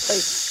 or like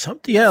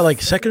something? Yeah,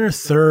 like second or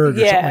third. Or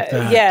something like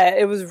that. Yeah,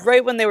 it was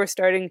right when they were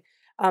starting.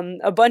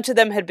 A bunch of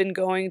them had been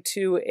going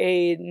to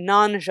a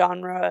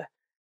non-genre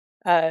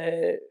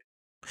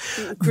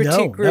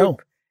critique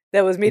group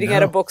that was meeting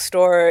at a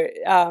bookstore,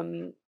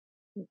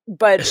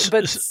 but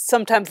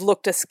sometimes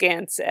looked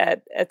askance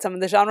at some of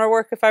the genre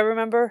work, if I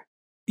remember.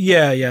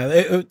 Yeah.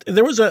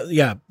 There was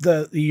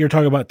you're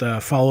talking about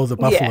the Follow the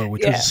Buffalo,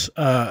 which is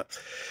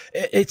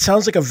it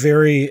sounds like a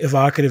very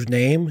evocative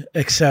name,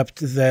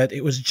 except that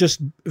it was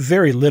just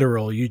very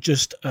literal. You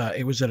just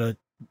it was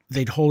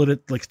they'd hold it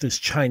at like this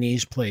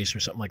Chinese place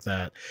or something like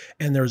that.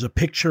 And there was a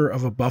picture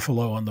of a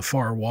buffalo on the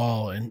far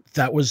wall. And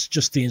that was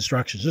just the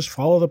instructions. Just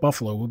follow the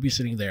buffalo. We'll be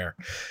sitting there.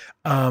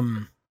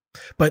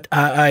 But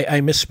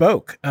I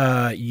misspoke.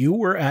 You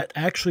were at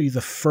actually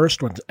the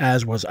first one,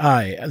 as was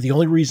I. The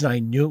only reason I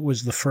knew it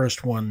was the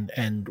first one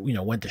and,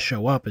 went to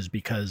show up is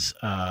because,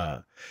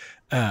 the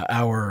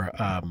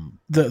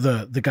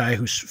guy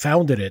who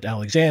founded it,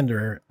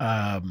 Alexander,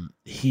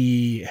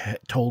 he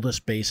told us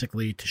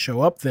basically to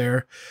show up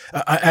there.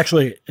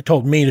 Actually, it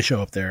told me to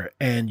show up there,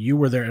 and you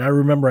were there. And I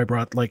remember I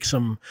brought like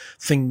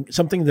something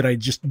that I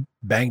just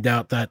banged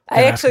out that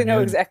I actually afternoon.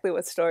 know exactly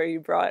what story you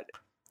brought.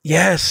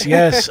 Yes.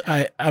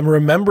 I'm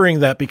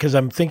remembering that because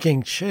I'm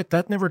thinking, shit,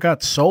 that never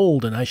got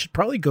sold, and I should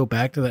probably go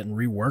back to that and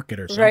rework it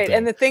or something. Right.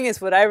 And the thing is,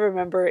 what I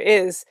remember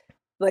is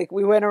like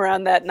we went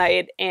around that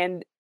night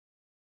and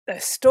the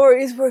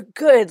stories were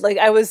good. Like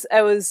I was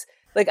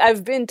like,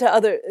 I've been to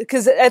other,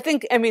 because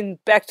I mean,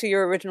 back to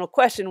your original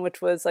question,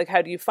 which was like,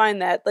 how do you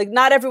find that? Like,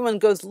 not everyone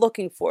goes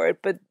looking for it,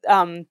 but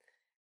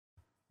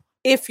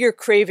if you're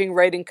craving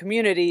writing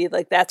community,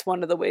 like that's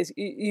one of the ways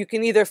you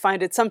can either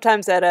find it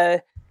sometimes at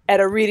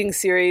a reading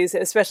series,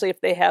 especially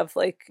if they have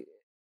like,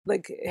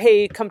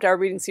 hey, come to our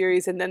reading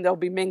series, and then they'll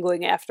be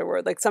mingling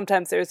afterward. Like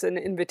sometimes there's an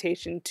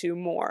invitation to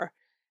more,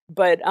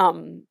 but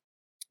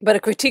a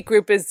critique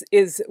group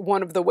is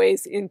one of the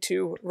ways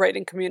into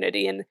writing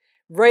community. And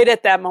right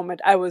at that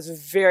moment, I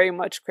was very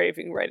much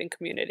craving writing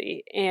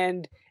community.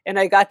 And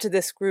I got to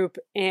this group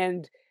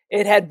and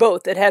it had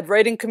both. It had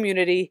writing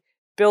community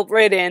built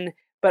right in,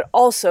 but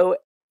also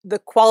the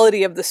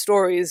quality of the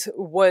stories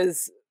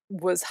was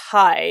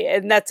high.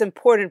 And that's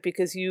important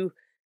because you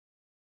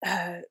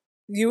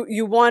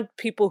want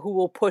people who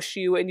will push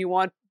you, and you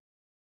want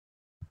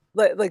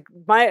like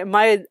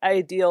my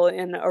ideal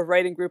in a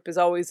writing group is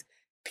always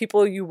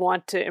people you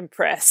want to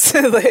impress,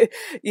 like,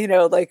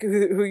 like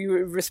who you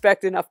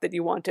respect enough that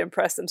you want to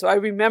impress them. So I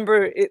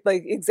remember it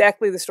like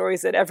exactly the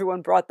stories that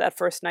everyone brought that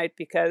first night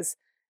because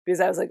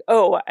I was like,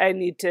 oh, I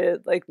need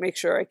to like make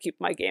sure I keep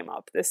my game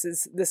up. This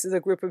is a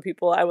group of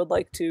people I would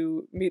like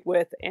to meet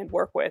with and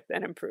work with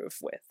and improve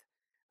with.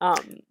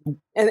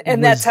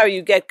 And that's how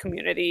you get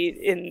community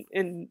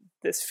in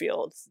this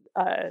field,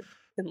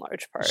 in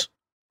large part.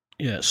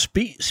 Yeah.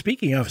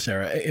 Speaking of,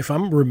 Sarah, if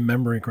I'm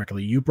remembering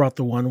correctly, you brought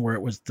the one where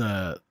it was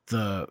the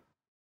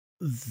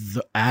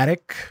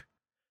attic.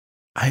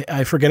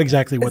 I forget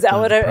exactly what. Is that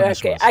what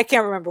was. I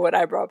can't remember what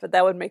I brought, but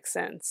that would make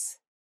sense.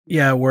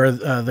 Yeah, where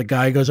the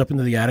guy goes up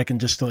into the attic and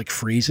just like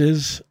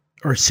freezes.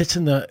 or sits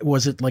in the,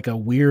 was it like a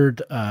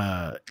weird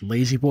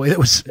lazy boy that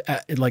was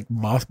like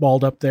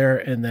mothballed up there,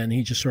 and then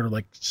he just sort of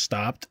like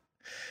stopped.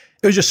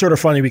 It was just sort of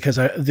funny because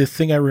the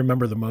thing I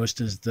remember the most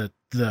is that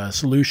the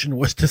solution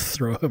was to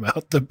throw him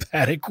out the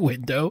paddock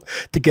window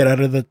to get out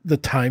of the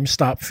time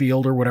stop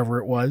field or whatever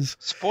it was.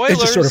 Spoilers.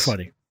 It's just sort of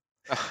funny.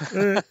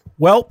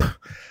 Welp.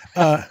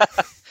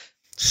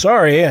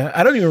 Sorry,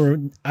 I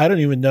don't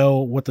even know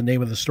what the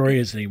name of the story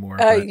is anymore.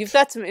 You've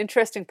got some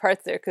interesting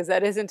parts there, because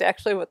that isn't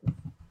actually what.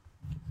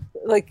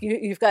 Like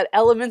you've got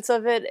elements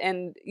of it,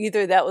 and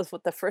either that was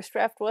what the first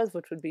draft was,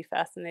 which would be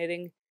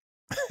fascinating,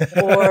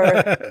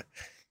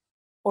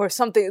 or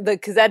something,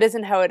 because that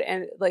isn't how it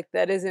ended. Like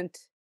that isn't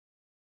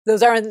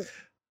the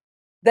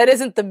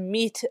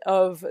meat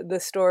of the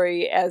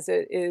story as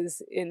it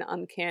is in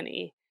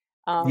Uncanny.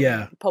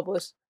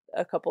 Published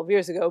a couple of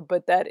years ago,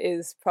 but that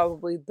is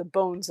probably the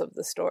bones of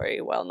the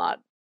story, while not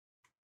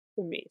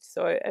the meat.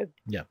 So I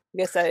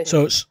guess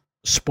So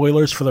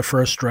spoilers for the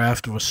first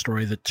draft of a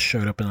story that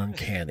showed up in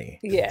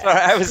Uncanny. Yeah. Sorry,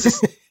 I was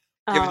just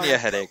giving you a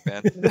headache,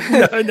 man.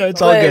 No,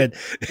 it's all good.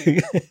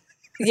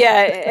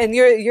 Yeah, and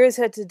yours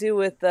had to do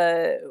with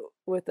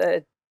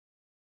the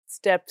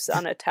steps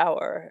on a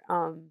tower.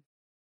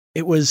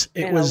 It was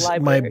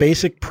my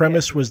basic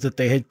premise was that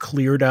they had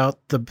cleared out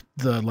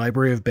the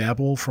Library of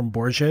Babel from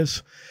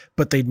Borges,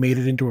 but they'd made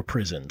it into a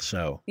prison.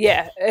 So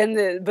yeah,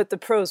 but the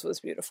prose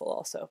was beautiful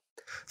also.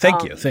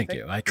 Thank you.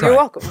 I tried. You're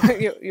welcome.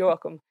 You're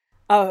welcome.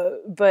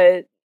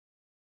 But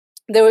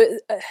there was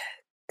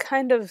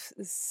kind of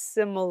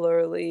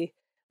similarly,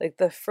 like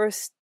the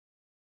first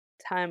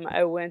time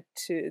I went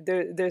to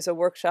there's a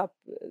workshop,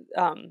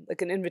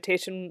 like an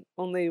invitation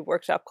only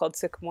workshop called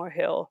Sycamore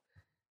Hill.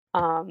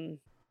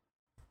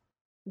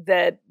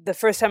 That the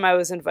first time I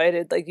was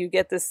invited, like you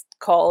get this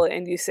call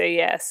and you say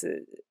yes,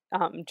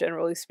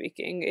 generally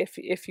speaking,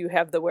 if you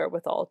have the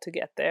wherewithal to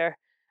get there,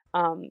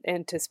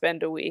 and to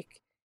spend a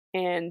week.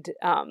 And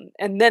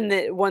then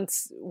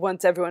once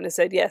everyone has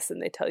said yes, then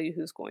they tell you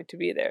who's going to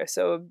be there.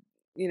 So,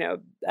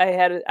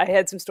 I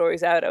had some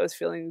stories out. I was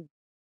feeling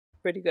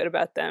pretty good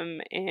about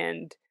them,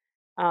 and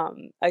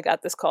I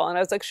got this call, and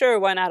I was like, sure,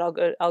 why not?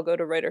 I'll go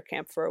to writer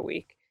camp for a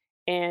week.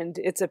 And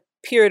it's a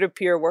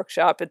peer-to-peer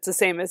workshop. It's the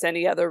same as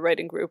any other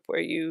writing group where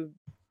you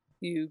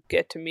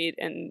get to meet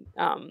and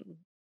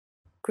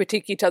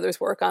critique each other's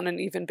work on an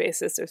even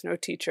basis. There's no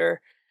teacher.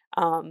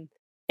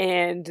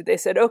 And they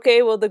said,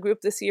 okay, well, the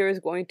group this year is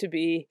going to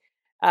be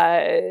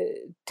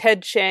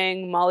Ted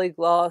Chiang, Molly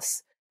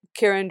Gloss,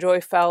 Karen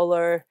Joy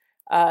Fowler,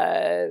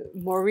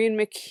 Maureen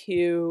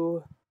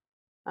McHugh.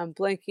 I'm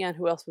blanking on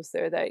who else was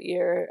there that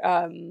year.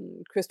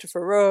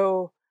 Christopher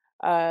Rowe.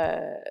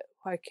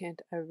 Why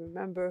can't I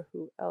remember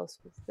who else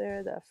was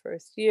there that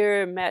first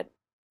year? Matt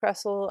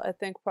Kressel, I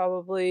think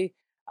probably.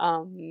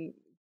 Kaini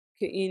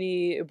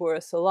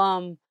Ibura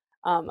Salam.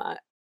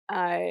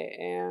 I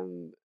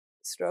am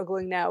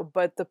struggling now,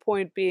 but the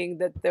point being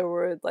that there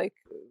were like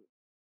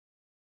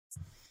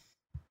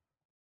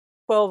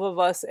 12 of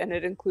us, and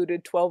it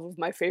included 12 of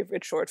my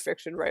favorite short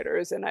fiction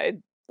writers, and I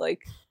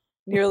like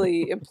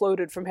nearly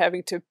imploded from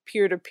having to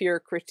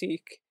peer-to-peer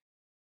critique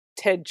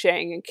Ted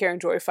Chiang and Karen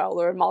Joy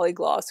Fowler and Molly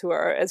Gloss, who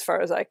are, as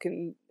far as I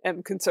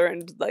am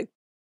concerned, like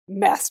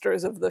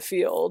masters of the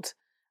field.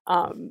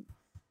 But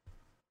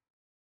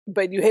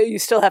you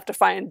still have to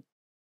find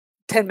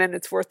 10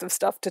 minutes worth of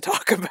stuff to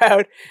talk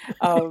about,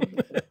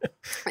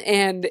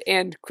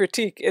 and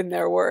critique in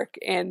their work,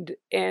 and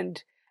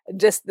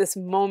just this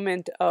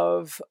moment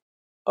of,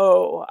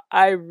 oh,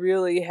 I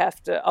really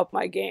have to up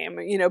my game,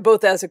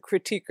 both as a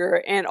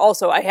critiquer and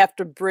also I have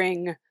to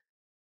bring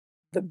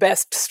the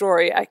best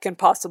story I can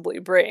possibly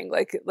bring.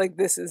 Like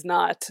this is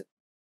not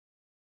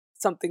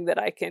something that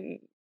I can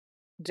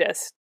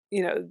just,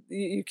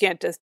 you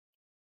can't just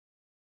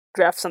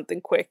draft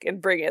something quick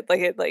and bring it.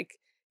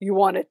 You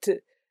want to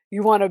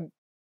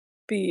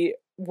be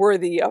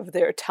worthy of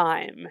their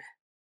time.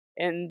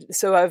 And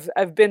so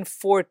I've been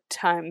 4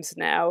 times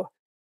now,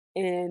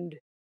 and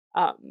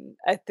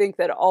I think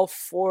that all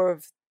 4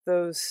 of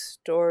those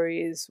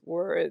stories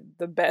were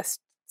the best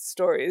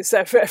stories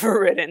I've ever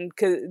written,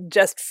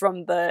 just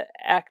from the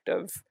act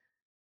of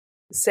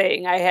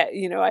saying I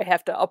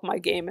have to up my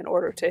game in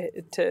order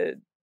to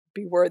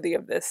be worthy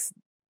of this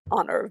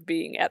honor of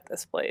being at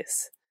this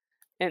place.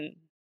 And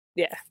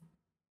yeah,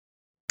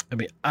 I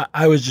mean,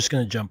 I was just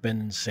going to jump in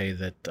and say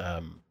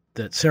that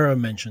that Sarah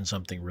mentioned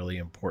something really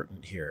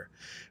important here,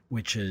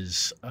 which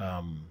is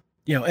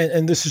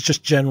and this is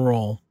just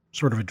general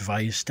sort of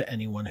advice to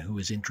anyone who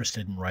is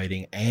interested in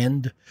writing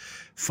and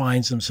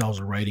finds themselves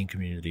a writing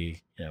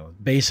community.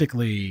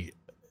 Basically,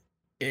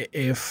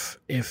 if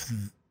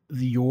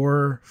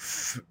your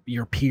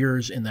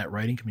peers in that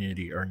writing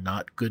community are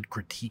not good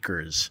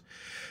critiquers,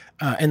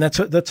 and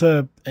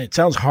it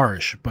sounds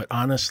harsh, but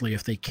honestly,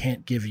 if they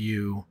can't give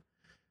you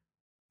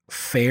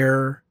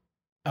fair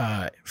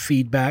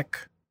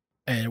feedback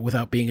and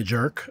without being a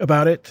jerk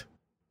about it,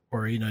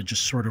 or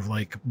just sort of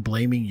like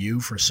blaming you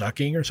for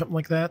sucking or something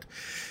like that,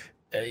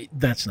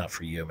 that's not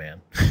for you,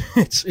 man.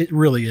 It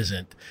really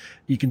isn't.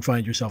 You can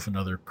find yourself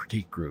another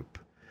critique group.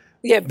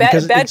 Yeah,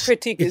 Because bad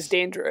critique is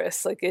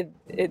dangerous. Like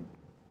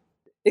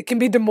it can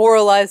be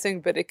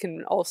demoralizing, but it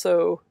can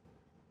also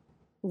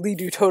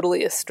lead you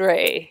totally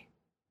astray.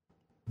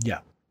 Yeah.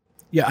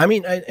 Yeah, I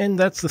mean, and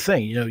that's the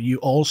thing. You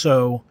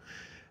also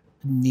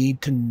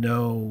need to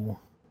know,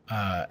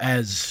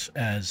 as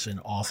an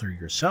author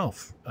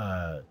yourself,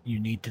 you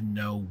need to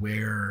know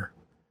where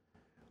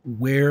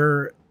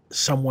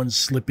someone's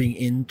slipping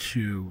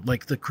into.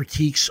 Like, the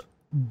critiques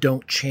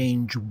don't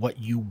change what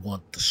you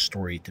want the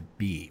story to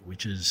be,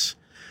 which is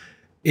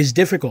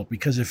difficult,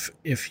 because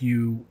if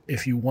you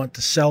want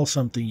to sell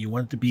something, you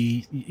want it to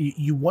be,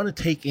 you want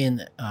to take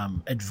in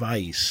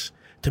advice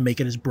to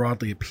make it as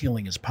broadly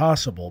appealing as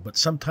possible. But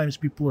sometimes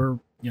people are,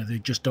 they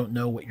just don't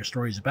know what your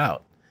story is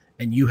about,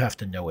 and you have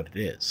to know what it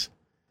is.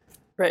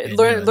 Right. And,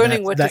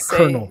 learning what to say.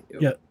 Kernel,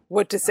 yeah.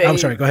 What to say. I'm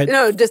sorry, go ahead.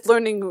 No, just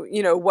learning,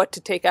 what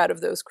to take out of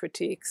those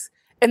critiques.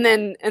 And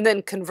then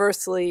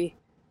conversely,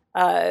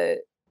 the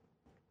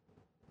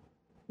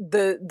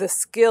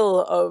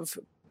skill of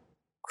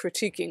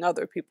critiquing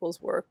other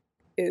people's work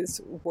is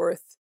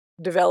worth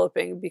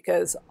developing,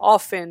 because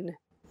often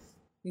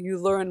you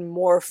learn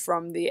more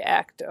from the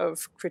act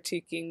of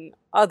critiquing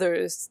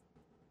others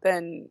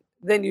than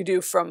you do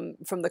from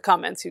the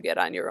comments you get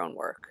on your own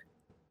work.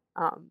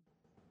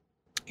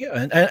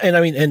 Yeah, and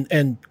I mean,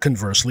 and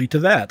conversely to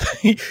that,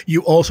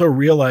 you also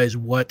realize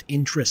what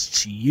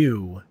interests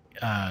you,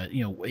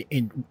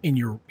 in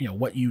your,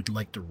 what you'd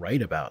like to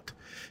write about,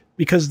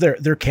 because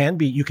there can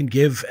be, you can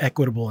give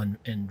equitable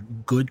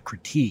and good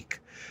critique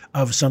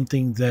of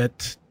something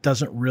that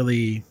doesn't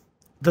really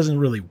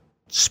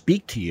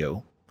speak to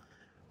you,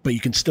 but you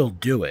can still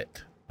do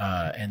it,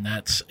 and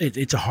that's it.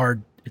 It's a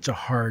hard.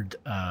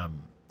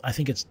 I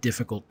think it's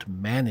difficult to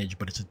manage,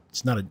 but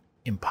it's not an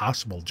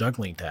impossible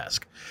juggling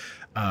task.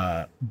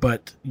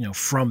 But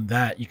from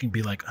that you can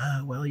be like,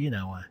 well,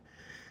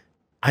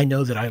 I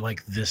know that I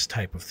like this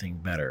type of thing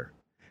better,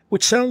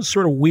 which sounds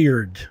sort of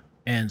weird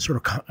and sort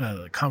of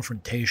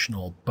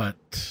confrontational,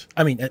 but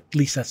I mean, at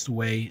least that's the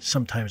way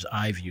sometimes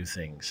I view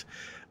things.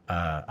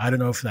 I don't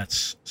know if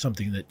that's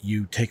something that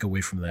you take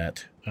away from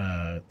that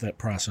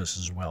process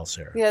as well,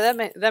 Sarah. Yeah,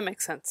 that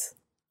makes sense.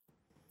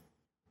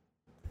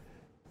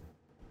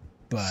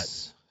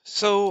 But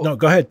so no,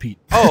 go ahead, Pete.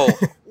 Oh,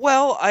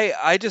 well,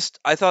 I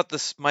thought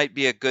this might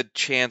be a good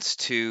chance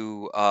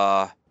to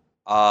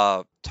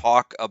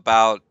talk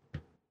about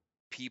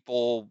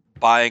people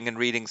buying and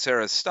reading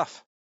Sarah's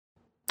stuff.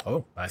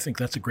 Oh, I think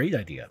that's a great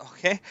idea.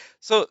 Okay.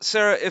 So,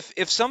 Sarah,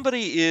 if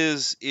somebody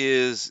is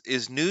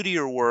new to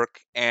your work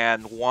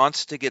and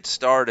wants to get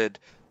started,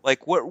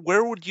 like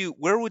where would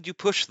you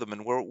push them,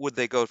 and where would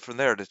they go from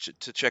there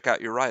to check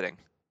out your writing?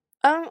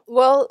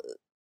 Well,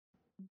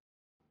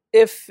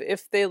 if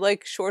they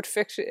like short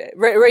fiction,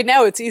 right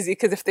now it's easy,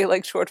 because if they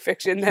like short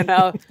fiction, then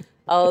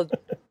I'll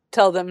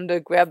tell them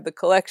to grab the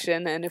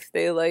collection, and if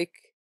they like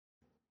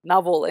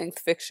novel length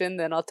fiction,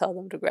 then I'll tell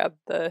them to grab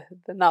the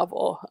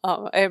novel.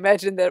 I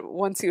imagine that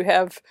once you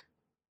have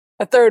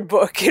a third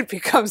book, it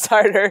becomes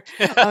harder.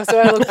 So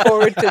I look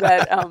forward to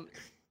that.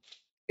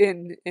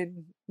 In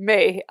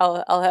May,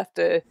 I'll have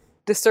to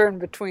discern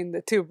between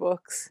the two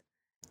books,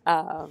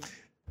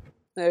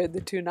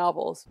 the two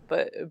novels.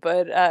 But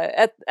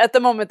at the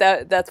moment,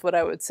 that's what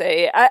I would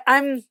say.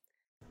 I'm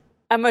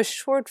a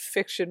short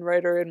fiction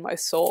writer in my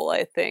soul,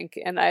 I think,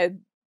 and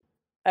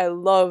I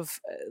love,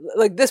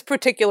 like, this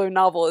particular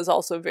novel is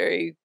also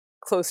very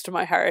close to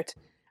my heart.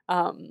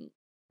 And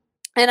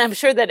I'm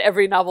sure that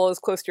every novel is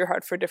close to your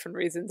heart for different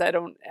reasons. I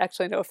don't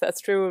actually know if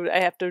that's true. I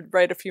have to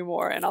write a few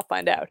more and I'll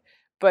find out.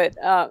 But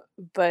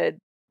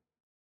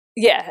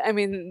yeah, I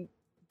mean,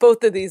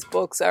 both of these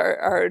books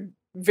are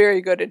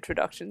very good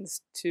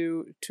introductions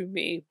to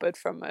me, but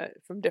from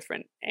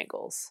different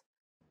angles.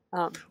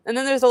 And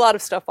then there's a lot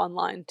of stuff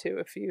online too,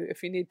 if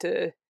you need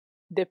to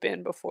dip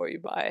in before you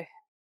buy.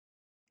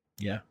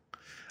 Yeah.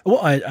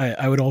 Well,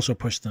 I would also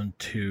push them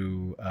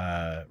to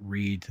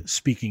read,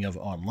 speaking of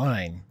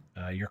online,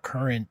 your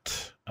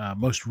current,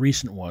 most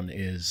recent one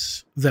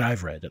is, that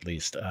I've read at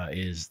least,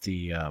 is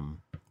the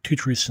Two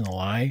Truths and a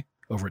Lie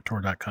over at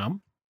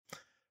Tor.com,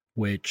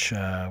 which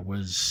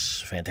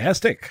was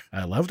fantastic.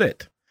 I loved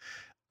it.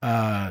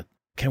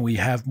 Can we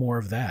have more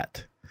of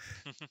that?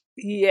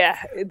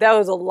 Yeah, that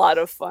was a lot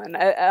of fun.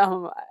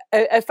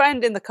 I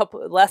find in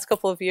the last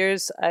couple of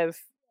years,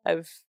 I've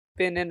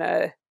been in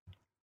a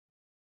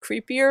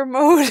creepier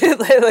mode,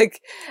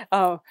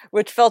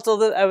 which felt a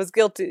little, I was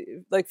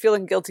guilty, like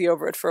feeling guilty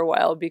over it for a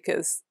while,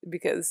 because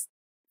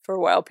for a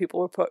while people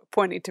were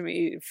pointing to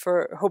me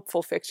for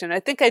hopeful fiction.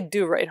 I think I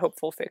do write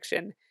hopeful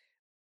fiction,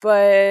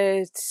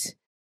 but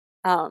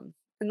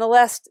in the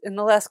last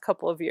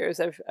couple of years,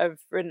 I've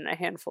written a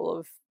handful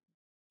of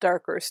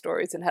darker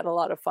stories and had a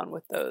lot of fun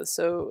with those.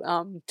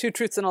 So Two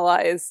Truths and a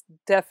Lie is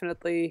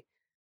definitely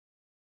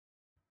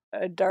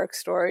a dark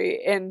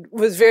story, and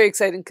was very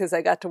exciting because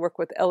I got to work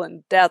with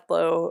Ellen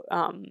Datlow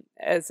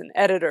as an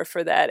editor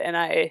for that, and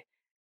I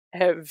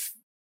have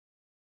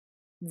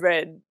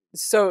read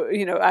so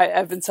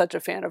I've been such a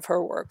fan of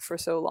her work for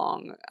so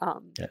long.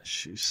 Yeah,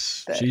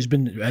 she's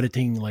been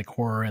editing like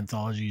horror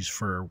anthologies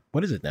for,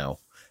 what is it now?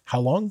 How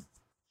long?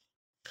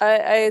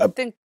 I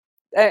think.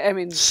 I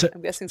mean,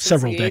 I'm guessing since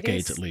several the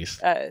decades 80s, at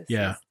least.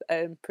 Yeah,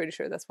 I'm pretty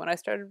sure that's when I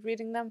started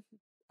reading them.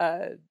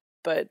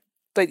 But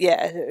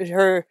yeah,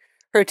 her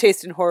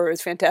taste in horror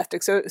is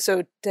fantastic. So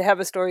to have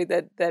a story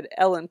that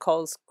Ellen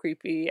calls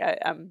creepy,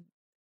 I'm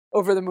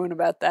over the moon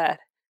about that.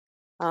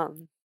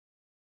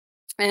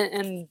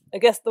 And I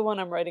guess the one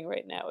I'm writing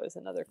right now is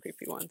another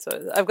creepy one.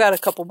 So I've got a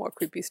couple more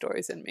creepy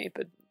stories in me,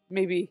 but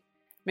maybe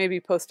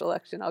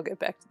post-election I'll get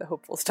back to the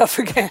hopeful stuff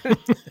again.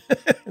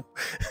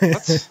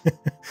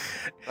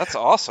 That's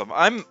awesome.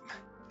 I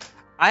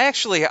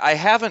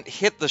haven't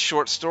hit the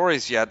short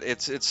stories yet.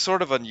 It's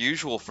sort of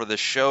unusual for this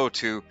show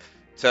to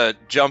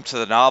jump to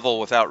the novel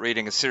without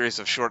reading a series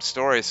of short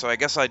stories. So I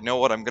guess I know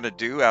what I'm going to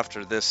do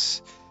after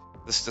this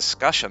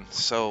discussion.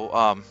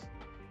 So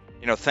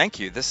thank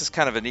you. This is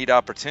kind of a neat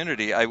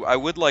opportunity. I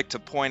would like to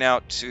point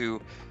out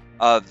to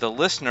the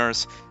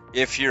listeners,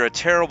 if you're a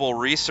terrible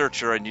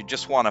researcher and you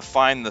just want to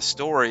find the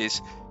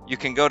stories, you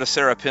can go to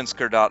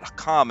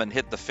sarahpinsker.com and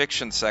hit the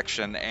fiction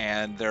section,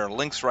 and there are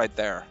links right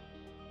there.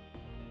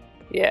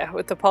 Yeah,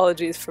 with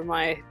apologies for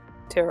my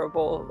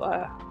terrible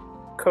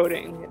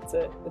coding. It's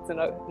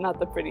not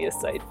the prettiest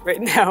site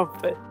right now,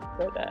 but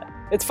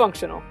it's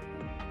functional.